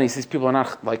comes out and he sees people are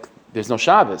not, like, there's no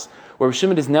Shabbos. Where Reb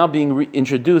Shimon is now being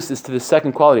introduced is to the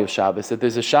second quality of Shabbos, that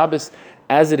there's a Shabbos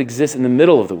as it exists in the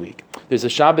middle of the week. There's a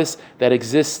Shabbos that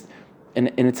exists in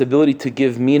its ability to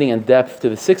give meaning and depth to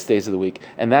the 6 days of the week.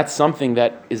 And that's something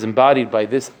that is embodied by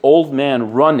this old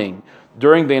man running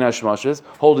during Bein HaShmashos,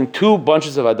 holding 2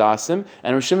 bunches of Hadassim.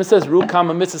 And Rosh Shimon says, Ru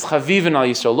kama mitzvahs chavivin al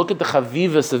Yisrael. Look at the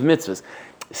chavivas of mitzvahs.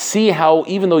 See how,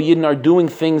 even though Yidden are doing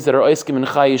things that are oiskim in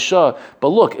Chai Yisha, but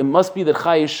look, it must be that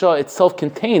Chai Yisha itself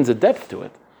contains a depth to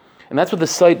it. And that's what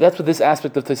this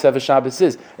aspect of Tosefes Shabbos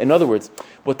is. In other words,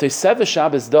 what Tosefes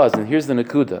Shabbos does, and here's the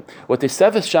Nakuda, what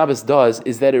Tosefes Shabbos does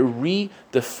is that it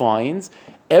redefines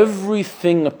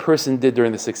everything a person did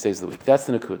during the 6 days of the week. That's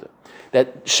the Nakuda.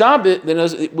 That Shabbos,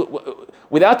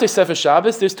 without Tosefes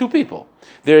Shabbos, there's 2 people.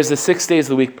 There's a 6 days of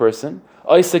the week person,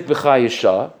 Oisik b'Chai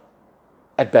Yisha,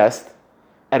 at best,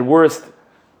 at worst,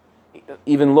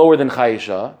 even lower than Chai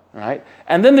Yisha, right?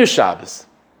 And then there's Shabbos.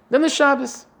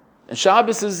 And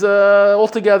Shabbos is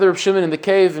altogether Reb Shimon in the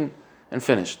cave and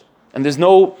finished. And there's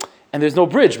no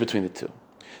bridge between the two.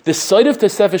 The side of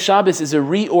Tosefes Shabbos is a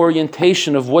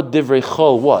reorientation of what Divrei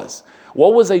Chol was.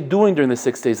 What was I doing during the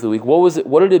 6 days of the week?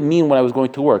 What did it mean when I was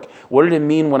going to work? What did it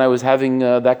mean when I was having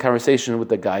that conversation with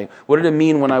the guy? What did it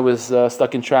mean when I was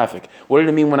stuck in traffic? What did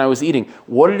it mean when I was eating?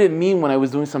 What did it mean when I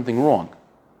was doing something wrong?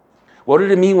 What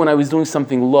did it mean when I was doing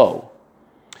something low?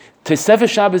 Tosefes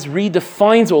Shabbos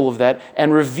redefines all of that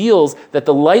and reveals that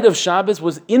the light of Shabbos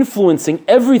was influencing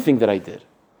everything that I did.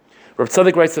 Rav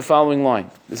Tzadok writes the following line.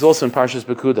 This is also in Parshas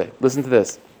Pekudei. Listen to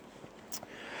this.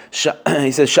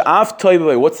 He says, Sha'af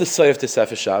toiv. What's the side of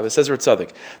Tosefes Shabbos? It says Rav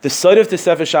Tzadok. The side of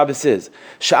Tosefes Shabbos is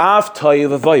Sha'af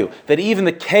toiv avayu. That even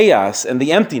the chaos and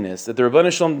the emptiness that the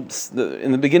Rebbeinu Shalom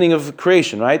in the beginning of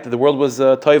creation, right? That the world was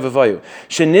toiv avayu.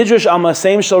 Shenidrash al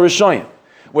maseim shel rishoyim.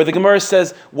 Where the Gemara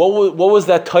says, what was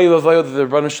that toiv avayu that the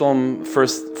Rebbeinu Shalom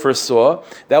first saw?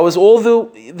 That was all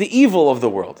the evil of the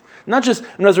world. Not just,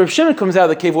 and as Reb Shimon comes out of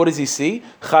the cave, what does he see?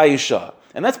 Chai Yisha.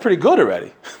 And that's pretty good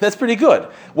already. That's pretty good.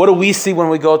 What do we see when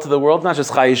we go to the world? Not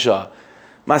just Chai Yisha.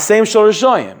 Maseim shel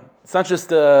rishoyim. It's not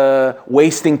just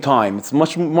wasting time. It's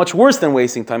much worse than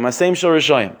wasting time. Maseim shel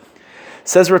rishoyim.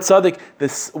 Says Rav Tzadok,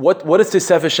 what does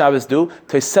Tosefes Shabbos do?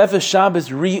 Tosefes Shabbos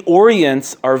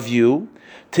reorients our view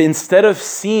to, instead of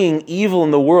seeing evil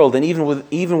in the world and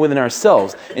even within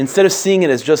ourselves, instead of seeing it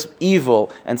as just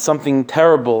evil and something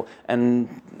terrible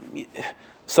and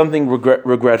something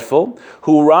regretful,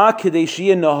 it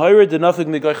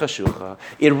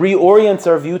reorients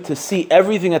our view to see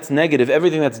everything that's negative,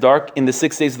 everything that's dark in the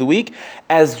 6 days of the week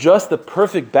as just the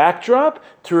perfect backdrop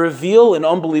to reveal an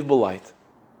unbelievable light.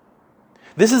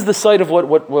 This is the site of what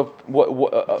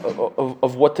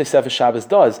Tosefes Shabbos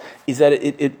does, is that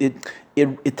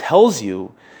it tells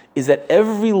you is that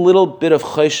every little bit of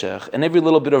cheshech and every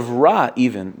little bit of ra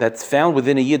even that's found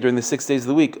within a yid during the 6 days of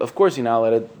the week, of course you're not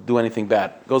allowed to do anything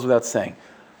bad. Goes without saying.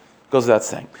 But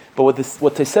what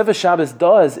Tosefes Shabbos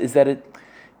does is that it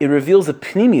reveals a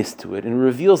pnimius to it, and it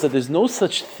reveals that there's no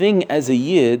such thing as a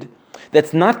yid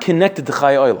that's not connected to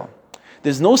Chai Olam.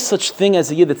 There's no such thing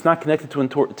as a yid that's not connected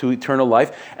to eternal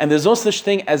life, and there's no such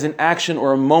thing as an action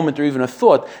or a moment or even a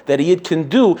thought that a yid can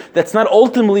do that's not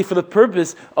ultimately for the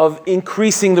purpose of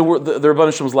increasing the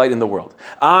Rebbeinu Shalom's light in the world.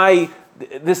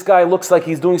 This guy looks like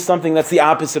he's doing something that's the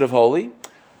opposite of holy.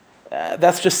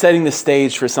 That's just setting the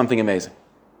stage for something amazing.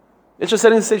 It's just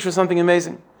setting the stage for something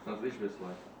amazing.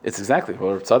 It's exactly,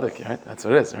 or Tzaddik, right? That's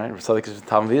what it is, right? Tzaddik is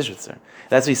Talmud Yishvitzer.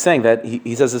 That's what he's saying, that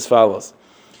he says as follows.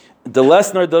 The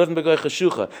lesnar doesn't begoy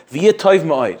chashucha v'yeh toiv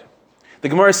ma'od. The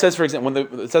Gemara says, for example,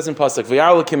 it says in pasuk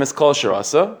v'yar l'kim es kol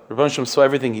sherasa, Rebbeinu Shalom saw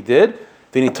everything he did.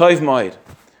 V'yeh toiv ma'od.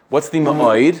 What's the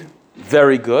ma'od?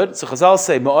 Very good. So Chazal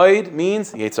say ma'od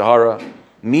means Yetzer Hara,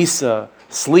 misa,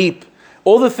 sleep,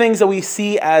 all the things that we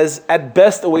see as at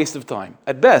best a waste of time.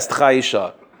 At best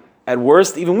chayisha. At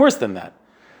worst, even worse than that.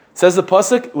 Says the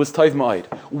pasuk, it was toiv ma'od.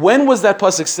 When was that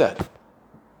pasuk said?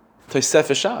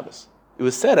 Tosefes Shabbos. It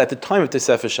was said at the time of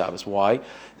Tosefes Shabbos. Why?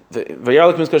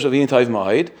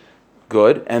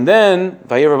 Good. And then,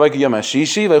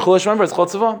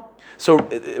 so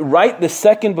right the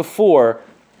second before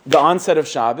the onset of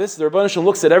Shabbos, the Rebbeinu Shalom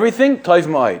looks at everything, Toiv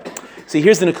Ma'od. See,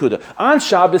 here's the Nakuda. On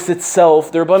Shabbos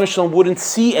itself, the Rebbeinu Shalom wouldn't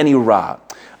see any Ra.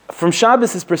 From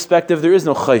Shabbos' perspective, there is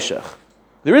no Chayshech.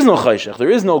 There is no Chayshech.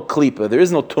 There is no Klipa. There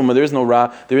is no Tumah. There is no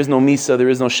Ra. There is no Misa. There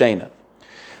is no Sheina.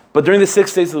 But during the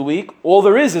 6 days of the week, all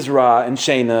there is Ra and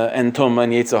Sheina and Tumah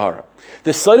and Yetzer Hara.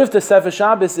 The side of the Tosefes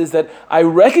Shabbos is that I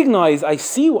recognize, I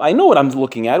know what I'm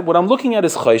looking at. What I'm looking at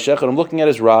is Chayshech, what I'm looking at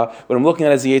is Ra, what I'm looking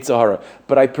at is Yetzer Hara.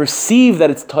 But I perceive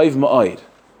that it's Toiv Ma'od.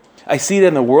 I see that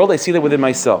in the world, I see that within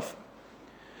myself.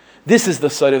 This is the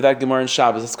side of that Gemara in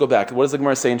Shabbos. Let's go back. What does the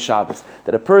Gemara say in Shabbos?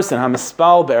 That a person,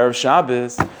 hamispal be'erev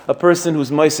Shabbos, a person who's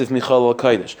Moisef Michal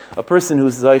al-Kodesh, a person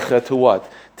who's Zaycha to what?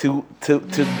 To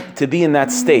be in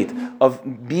that state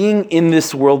of being in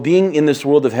this world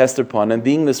of Hester Pan, and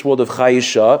being in this world of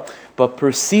Chayisha, but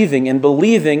perceiving and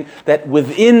believing that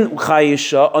within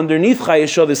Chayisha, underneath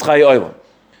Chayisha, there's Chay Olam.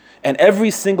 And every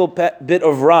single bit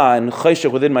of Ra and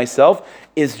Chayshach within myself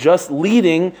is just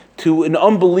leading to an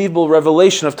unbelievable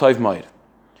revelation of Toiv Ma'od.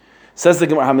 Says the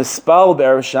Gemara, Hamispal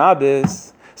be'erev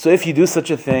Shabbos. So if you do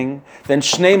such a thing, then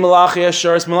Shnei Malachi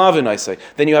Asharis Malavin, I say.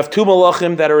 Then you have two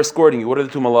Malachim that are escorting you. What are the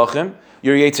two Malachim?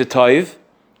 Your Yetzer Toiv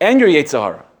and your Yetzer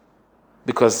Hara.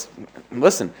 Because,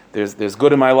 listen, there's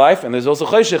good in my life and there's also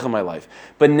Chayshech in my life.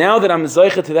 But now that I'm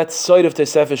Zaycha to that side of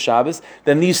Tosefes Shabbos,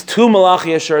 then these two Malachi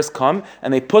Asharis come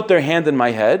and they put their hand in my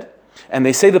head and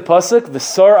they say the pasuk,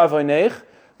 V'sar avonech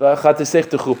v'chatesech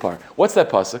techupar. What's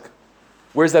that pasuk?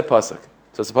 Where's that pasuk?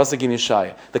 So it's a pasuk in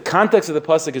Yeshaya. The context of the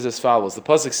pasuk is as follows. The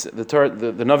pasuk,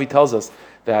 the Navi tells us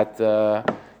that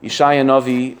Yeshaya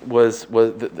Navi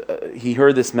he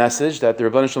heard this message that the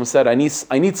Rebbeinu Shalom said, I need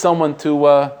someone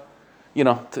to maybe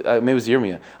it was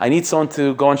Yirmiyah. I need someone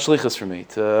to go on shlichus for me,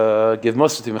 to give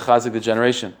Musar to mechazik the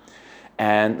generation.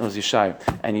 And it was Yeshaya.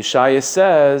 And Yeshaya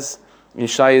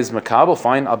is makabel,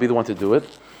 fine, I'll be the one to do it.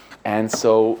 And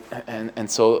so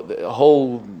the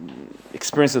whole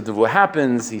experience of Devuah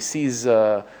happens. He sees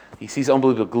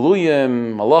unbelievable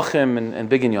gluyim, malachim, and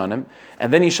big inyanim.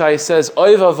 And then Yeshaya says,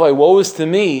 "Oy vavoy, woe is to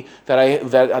me that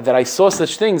I saw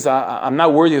such things. I'm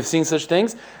not worthy of seeing such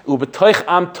things. Ubetoich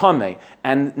am tamei,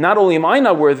 and not only am I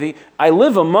not worthy, I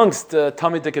live amongst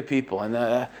Talmudic people, and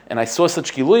I saw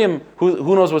such gluyim.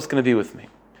 Who knows what's going to be with me?"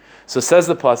 So says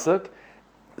the pasuk.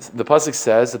 The pasuk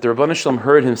says that the Rebbeinu Shalom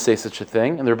heard him say such a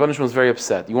thing, and the Rebbeinu Shalom was very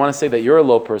upset. You want to say that you're a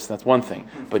low person, that's one thing.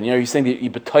 But you're saying that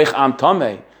Ubetoich am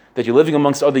tamei, that you're living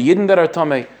amongst other Yidden that are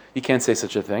tamei, you can't say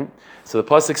such a thing. So the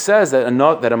pasuk says that a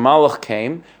malach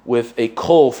came with a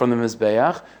coal from the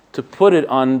Mizbeach to put it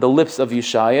on the lips of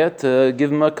Yeshaya to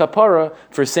give him a kapara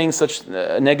for saying such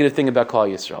a negative thing about Klal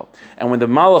Yisrael. And when the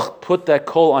malach put that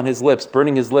coal on his lips,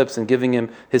 burning his lips and giving him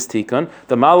his tikkun,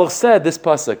 the malach said this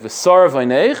pasuk, V'sar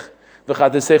v'neich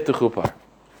v'chatesech techupar.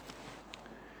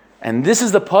 And this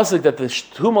is the pasuk that the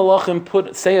two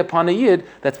malachim say upon a yid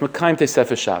that's Mekayim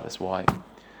Tosefes Shabbos. Why?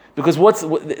 Because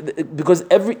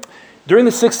during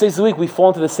the 6 days of the week, we fall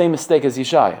into the same mistake as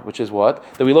Yeshaya, which is what?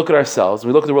 That we look at ourselves,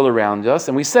 we look at the world around us,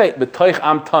 and we say, "B'toich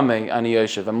am tamei ani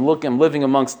yoshev." I'm living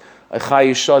amongst a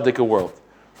chayish shadik world.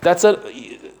 That's an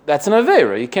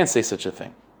aveira. You can't say such a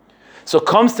thing. So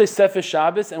comes Tosefes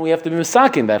Shabbos, and we have to be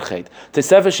misakin that chait.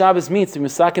 Tosefes Shabbos means to be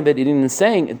misakin that in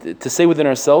saying, to say within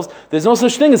ourselves, there's no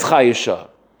such thing as chayisha.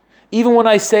 Even when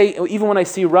I see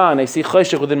ra and I see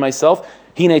chayshach within myself,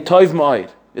 hine toiv ma'id.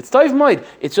 It's toiv ma'id.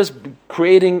 It's just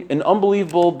creating an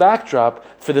unbelievable backdrop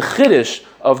for the chiddush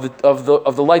of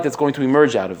the light that's going to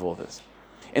emerge out of all this.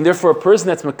 And therefore, a person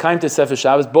that's Mekayim Tosefes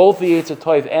Shabbos, both the Yetzer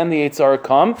Toiv and the Yetzer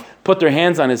come, put their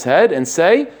hands on his head and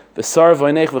say, "V'sar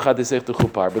v'nech v'chadesech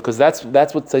t'chupar," because that's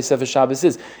what Tosefes Shabbos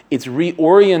is. It's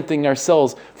reorienting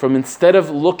ourselves from, instead of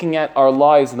looking at our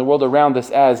lives and the world around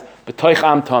us as b'toich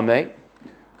am tameh,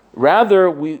 rather,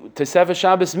 Tosefes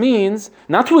Shabbos means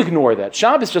not to ignore that.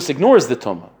 Shabbos just ignores the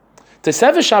tumah.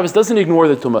 Tosefes Shabbos doesn't ignore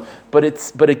the tumah, but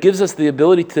it gives us the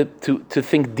ability to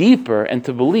think deeper and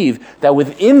to believe that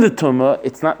within the tumah,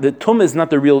 the tumah is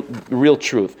not the real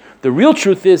truth. The real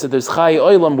truth is that there's Chai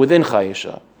Olam within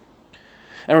Chayisha.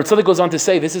 And Rav Tzadok goes on to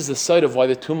say, this is the site of why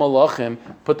the two malachim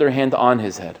put their hand on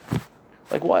his head.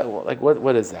 Like why? Like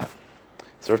what is that?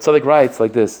 So Rav Tzadok writes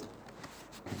like this: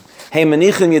 Hey,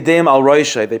 manichim yedeim al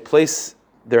roishai. They place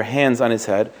their hands on his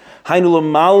head. Because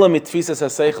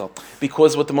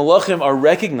what the malachim are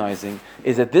recognizing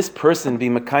is that this person,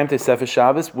 being Mekayim Tosefes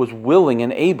Shabbos, was willing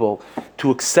and able to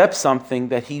accept something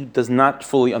that he does not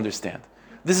fully understand.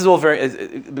 This is all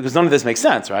because none of this makes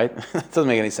sense, right? It doesn't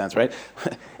make any sense, right?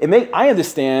 I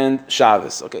understand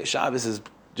Shabbos. Okay, Shabbos is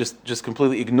just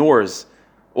completely ignores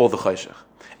all the chayshach.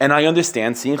 And I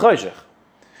understand seeing chayshach.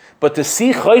 But to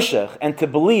see chayshach and to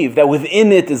believe that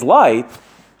within it is light,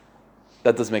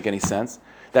 that doesn't make any sense.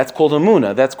 That's called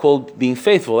emunah. That's called being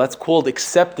faithful. That's called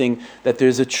accepting that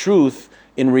there's a truth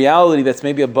in reality that's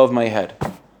maybe above my head,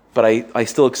 but I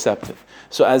still accept it.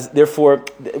 So therefore,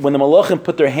 when the malachim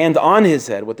put their hand on his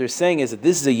head, what they're saying is that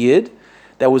this is a yid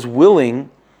that's willing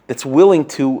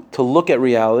to look at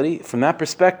reality from that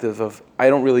perspective of, I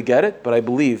don't really get it, but I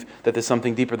believe that there's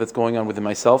something deeper that's going on within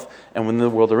myself and within the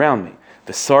world around me.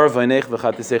 That's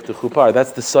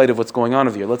the site of what's going on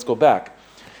over here. Let's go back.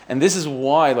 And this is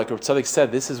why, like Rav Tzadok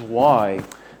said, this is why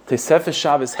Tosefes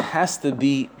Shabbos has to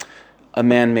be a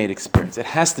man-made experience. It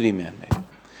has to be man-made.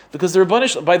 Because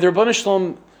by the Rebbeinu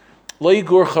Shalom, lo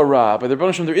yigur chara, by the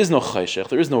Rebbeinu Shalom, there is no chayshech,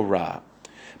 there is no ra.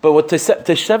 But what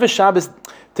Tosefes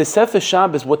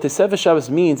Shabbos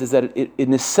means is that it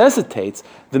necessitates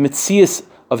the mitzias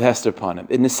of Hester Panim.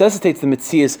 It necessitates the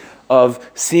mitzias of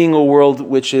seeing a world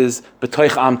which is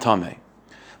b'toich am tameh.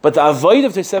 But the avoid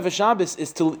of Tosefes Shabbos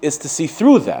is to see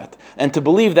through that and to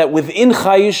believe that within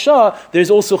Chayisha there's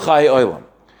also Chai Olam.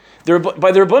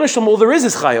 By the Rebbeinu Shalom, all there is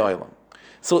Chai Olam.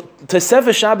 So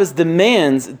Tosefes Shabbos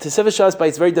by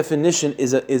its very definition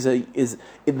is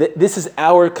this is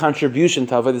our contribution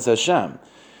to Avodas Hashem,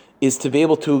 is to be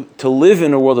able to live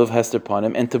in a world of Hester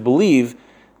Panim and to believe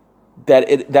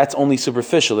that that's only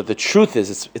superficial. That the truth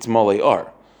is it's Molei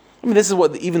Or. I mean, this is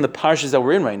what even the parshas that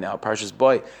we're in right now, Parshas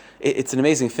Boy. It's an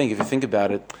amazing thing if you think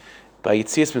about it. By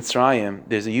Yetzias Mitzrayim,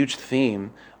 there's a huge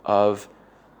theme of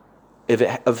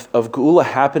Geula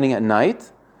happening at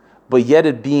night, but yet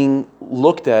it being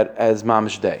looked at as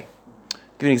Mamish Day. I'll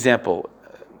give you an example.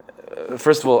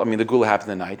 First of all, I mean, the Geula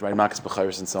happened at night, right? Makas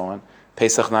B'chayros and so on.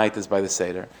 Pesach night is by the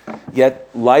Seder. Yet,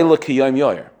 Laila Kiyom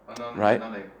Yoyer, right?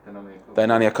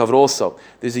 Dainani Yakavod also.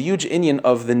 There's a huge inyan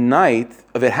of the night,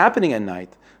 of it happening at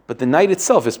night, but the night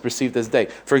itself is perceived as day.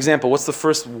 For example, what's the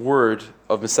first word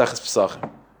of Maseches Pesachim?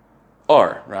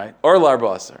 Or, right? Or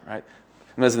L'Arba'asar, right?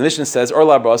 And as the Mishnah says, Or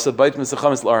L'Arba'asar, Bait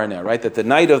Misachametz L'Araneh, right? That the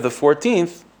night of the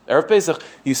 14th, Erev Pesach,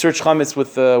 you search chametz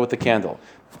with the candle.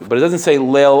 But it doesn't say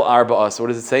Leil Arba'asar. What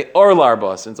does it say? Or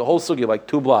L'Arba'asar. It's a whole sugi, like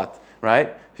two blot, right?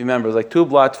 If you remember, it's like two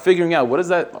blot, figuring out what does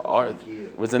that, what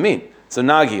does it mean? So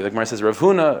Nagi, like Mar says, Rav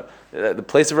Huna, the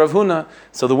place of Rav Huna.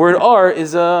 So the word Ar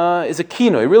is a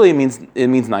kino. It really means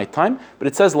nighttime, but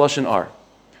it says Lashon Ar.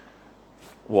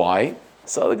 Why?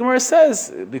 So the Gemara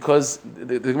says, because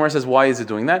the Gemara says, why is it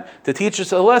doing that? To teach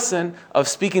us a lesson of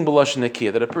speaking b'lashon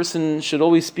nekiyah, that a person should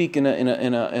always speak in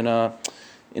a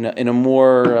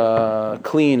more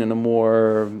clean, in a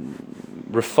more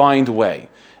refined way.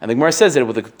 And the Gemara says that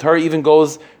the Torah even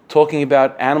goes talking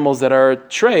about animals that are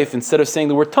treif, instead of saying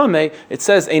the word tameh, it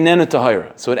says einenu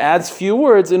tahira. So it adds few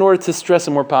words in order to stress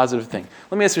a more positive thing.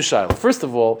 Let me ask you, Shiloh. First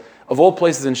of all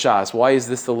places in Shas, why is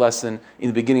this the lesson in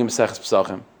the beginning of Maseches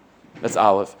Pesachim? That's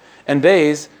Aleph. And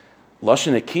Beis,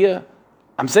 Lashon Nekiyah.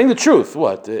 I'm saying the truth.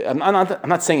 What? I'm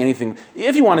not saying anything.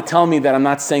 If you want to tell me that I'm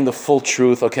not saying the full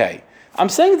truth, okay. I'm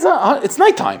saying it's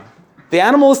nighttime. The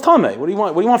animal is tameh. What do you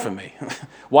want from me?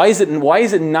 Why is it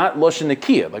not Lashon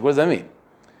Nekiyah? Like, what does that mean?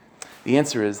 The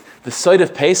answer is, the site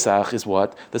of Pesach is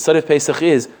what? The site of Pesach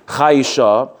is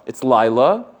Chayisha, it's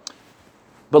Laila,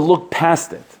 but look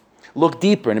past it. look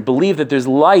deeper and believe that there's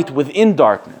light within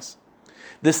darkness.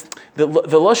 The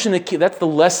Lashon, that's the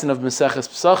lesson of Maseches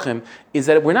Pesachim, is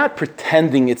that we're not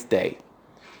pretending it's day.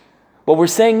 What we're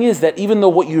saying is that even though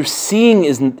what you're seeing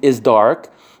is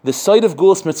dark, the sight of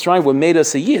Gulas Mitzrayim, what made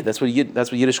us a Yid, that's what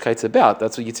Yiddishkeit's about,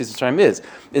 that's what Yitzis Mitzrayim is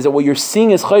that what you're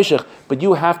seeing is Chayshech, but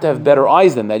you have to have better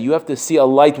eyes than that. You have to see a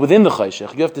light within the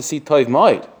Chayshech. You have to see Toiv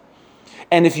Ma'id.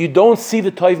 And if you don't see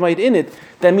the Toiv Ma'id in it,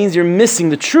 that means you're missing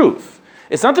the truth.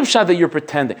 It's not the pshat that you're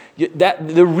pretending. That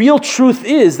the real truth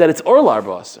is that it's Orlar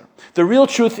B'asar. The real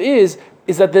truth is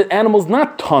that the animal's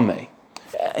not Tameh.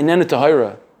 In Nene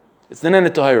Tahira. It's the Nene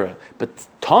Tahira. But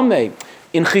Tameh,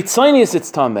 in Chitzonius it's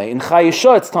Tameh, in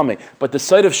Chayisha it's Tameh. But the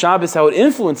sight of Shabbos, how it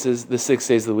influences the 6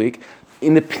 days of the week,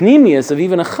 in the Pnimius of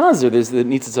even a Chazir, there's the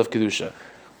Nitzitz of Kedusha.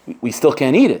 We still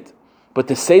can't eat it. But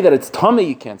to say that it's Tameh,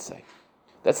 you can't say.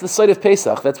 That's the sight of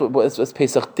Pesach. That's what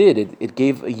Pesach did. It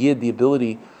gave a Yid the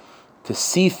ability to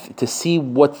see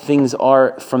what things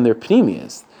are from their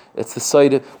Pnimius. It's the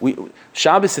sight of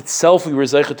Shabbos itself we were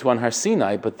zeicha to on Har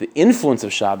Sinai, but the influence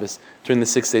of Shabbos during the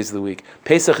 6 days of the week.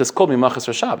 Pesach is called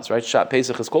Mimachas Shabbos, right?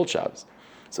 Pesach is called Shabbos.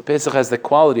 So Pesach has the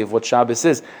quality of what Shabbos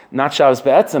is, not Shabbos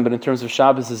be'etzem, but in terms of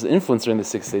Shabbos' influence during the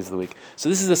 6 days of the week. So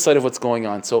this is the sight of what's going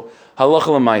on. So halacha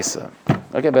l'maisa.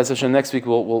 Okay, Be'ez Hashem, next week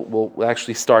we'll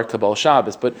actually start Kabbalah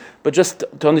Shabbos, but just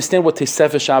to understand what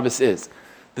Tesefah Shabbos is.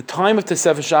 The time of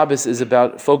Tesefah Shabbos is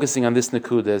about focusing on this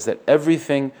nekuda, is that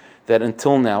everything that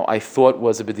until now I thought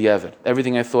was a b'diavad,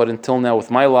 everything I thought until now with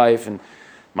my life and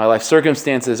my life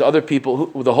circumstances, other people,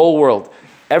 the whole world,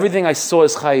 everything I saw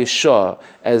as chayisha,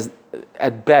 as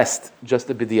at best just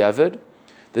a b'diavad.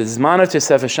 The zman of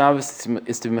Tesefah Shabbos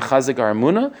is to be mechazik our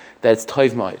emunah that it's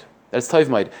toiv ma'id. That's toiv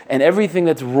ma'id. And everything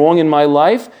that's wrong in my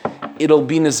life, it'll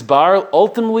be nisbar.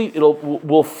 Ultimately,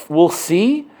 we'll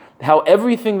see how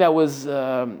everything that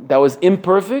was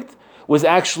imperfect was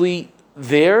actually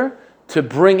there to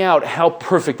bring out how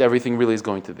perfect everything really is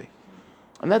going to be.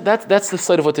 And that's the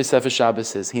sight of what Tesefah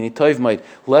Shabbos is. Hini toiv ma'id,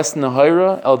 les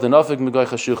nahira el denafik megoy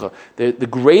chashucha. The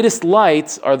greatest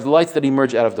lights are the lights that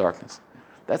emerge out of darkness.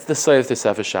 That's the sight of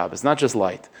Tesefah Shabbos, not just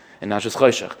light and not just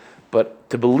chayshach, but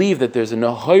to believe that there's a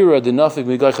nahira denafik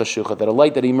megoy chashucha, that a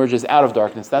light that emerges out of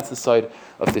darkness. That's the sight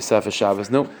of Tesefah Shabbos.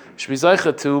 No,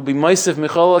 shbizaycha to be meisif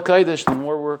michal hakaidesh. The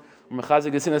more we're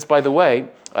mechazik this in. That's, by the way,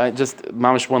 just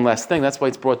mamish one last thing. That's why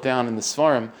it's brought down in the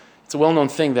Sfarim. It's a well-known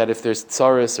thing that if there's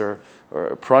tsaris or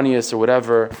pranius or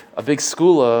whatever, a big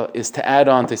skula is to add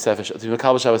on to Tesefah to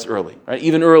Kabbalah Shabbos early, right?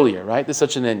 Even earlier, right? There's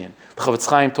such an inyan. The Chavetz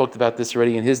Chaim talked about this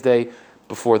already in his day,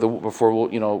 before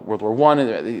World War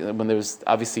I, when there was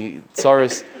obviously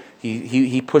tsaris.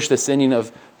 He pushed this inyan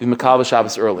of Kabbalah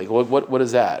Shabbos early. What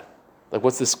is that? Like,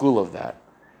 what's the school of that?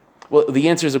 Well, the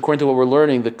answer is, according to what we're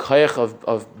learning, the kayach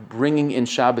of bringing in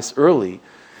Shabbos early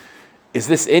is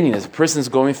this inyan. As a person's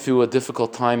going through a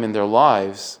difficult time in their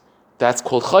lives, that's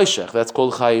called chayshech, that's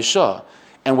called chayisha.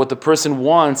 And what the person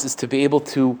wants is to be able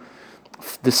to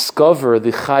discover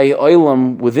the chay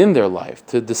olam within their life,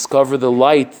 to discover the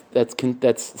light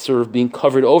that's sort of being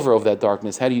covered over of that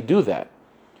darkness. How do you do that?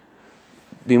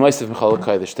 The more a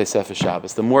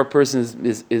person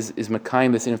is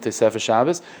Mekayim this in of Tesefah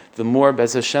Shabbos, the more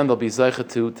Be'ez Hashem they'll be zeicha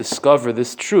to discover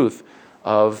this truth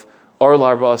of Or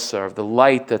Larbasar, of the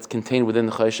light that's contained within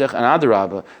the Chayshech, and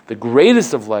Adarabah, the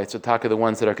greatest of lights are taka the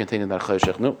ones that are contained in that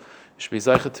Chayshech. No, you should be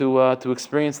zeicha to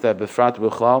experience that. Befrat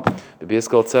b'chlal,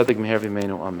 b'biyaskal tzedek meher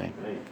v'meinu. Amen.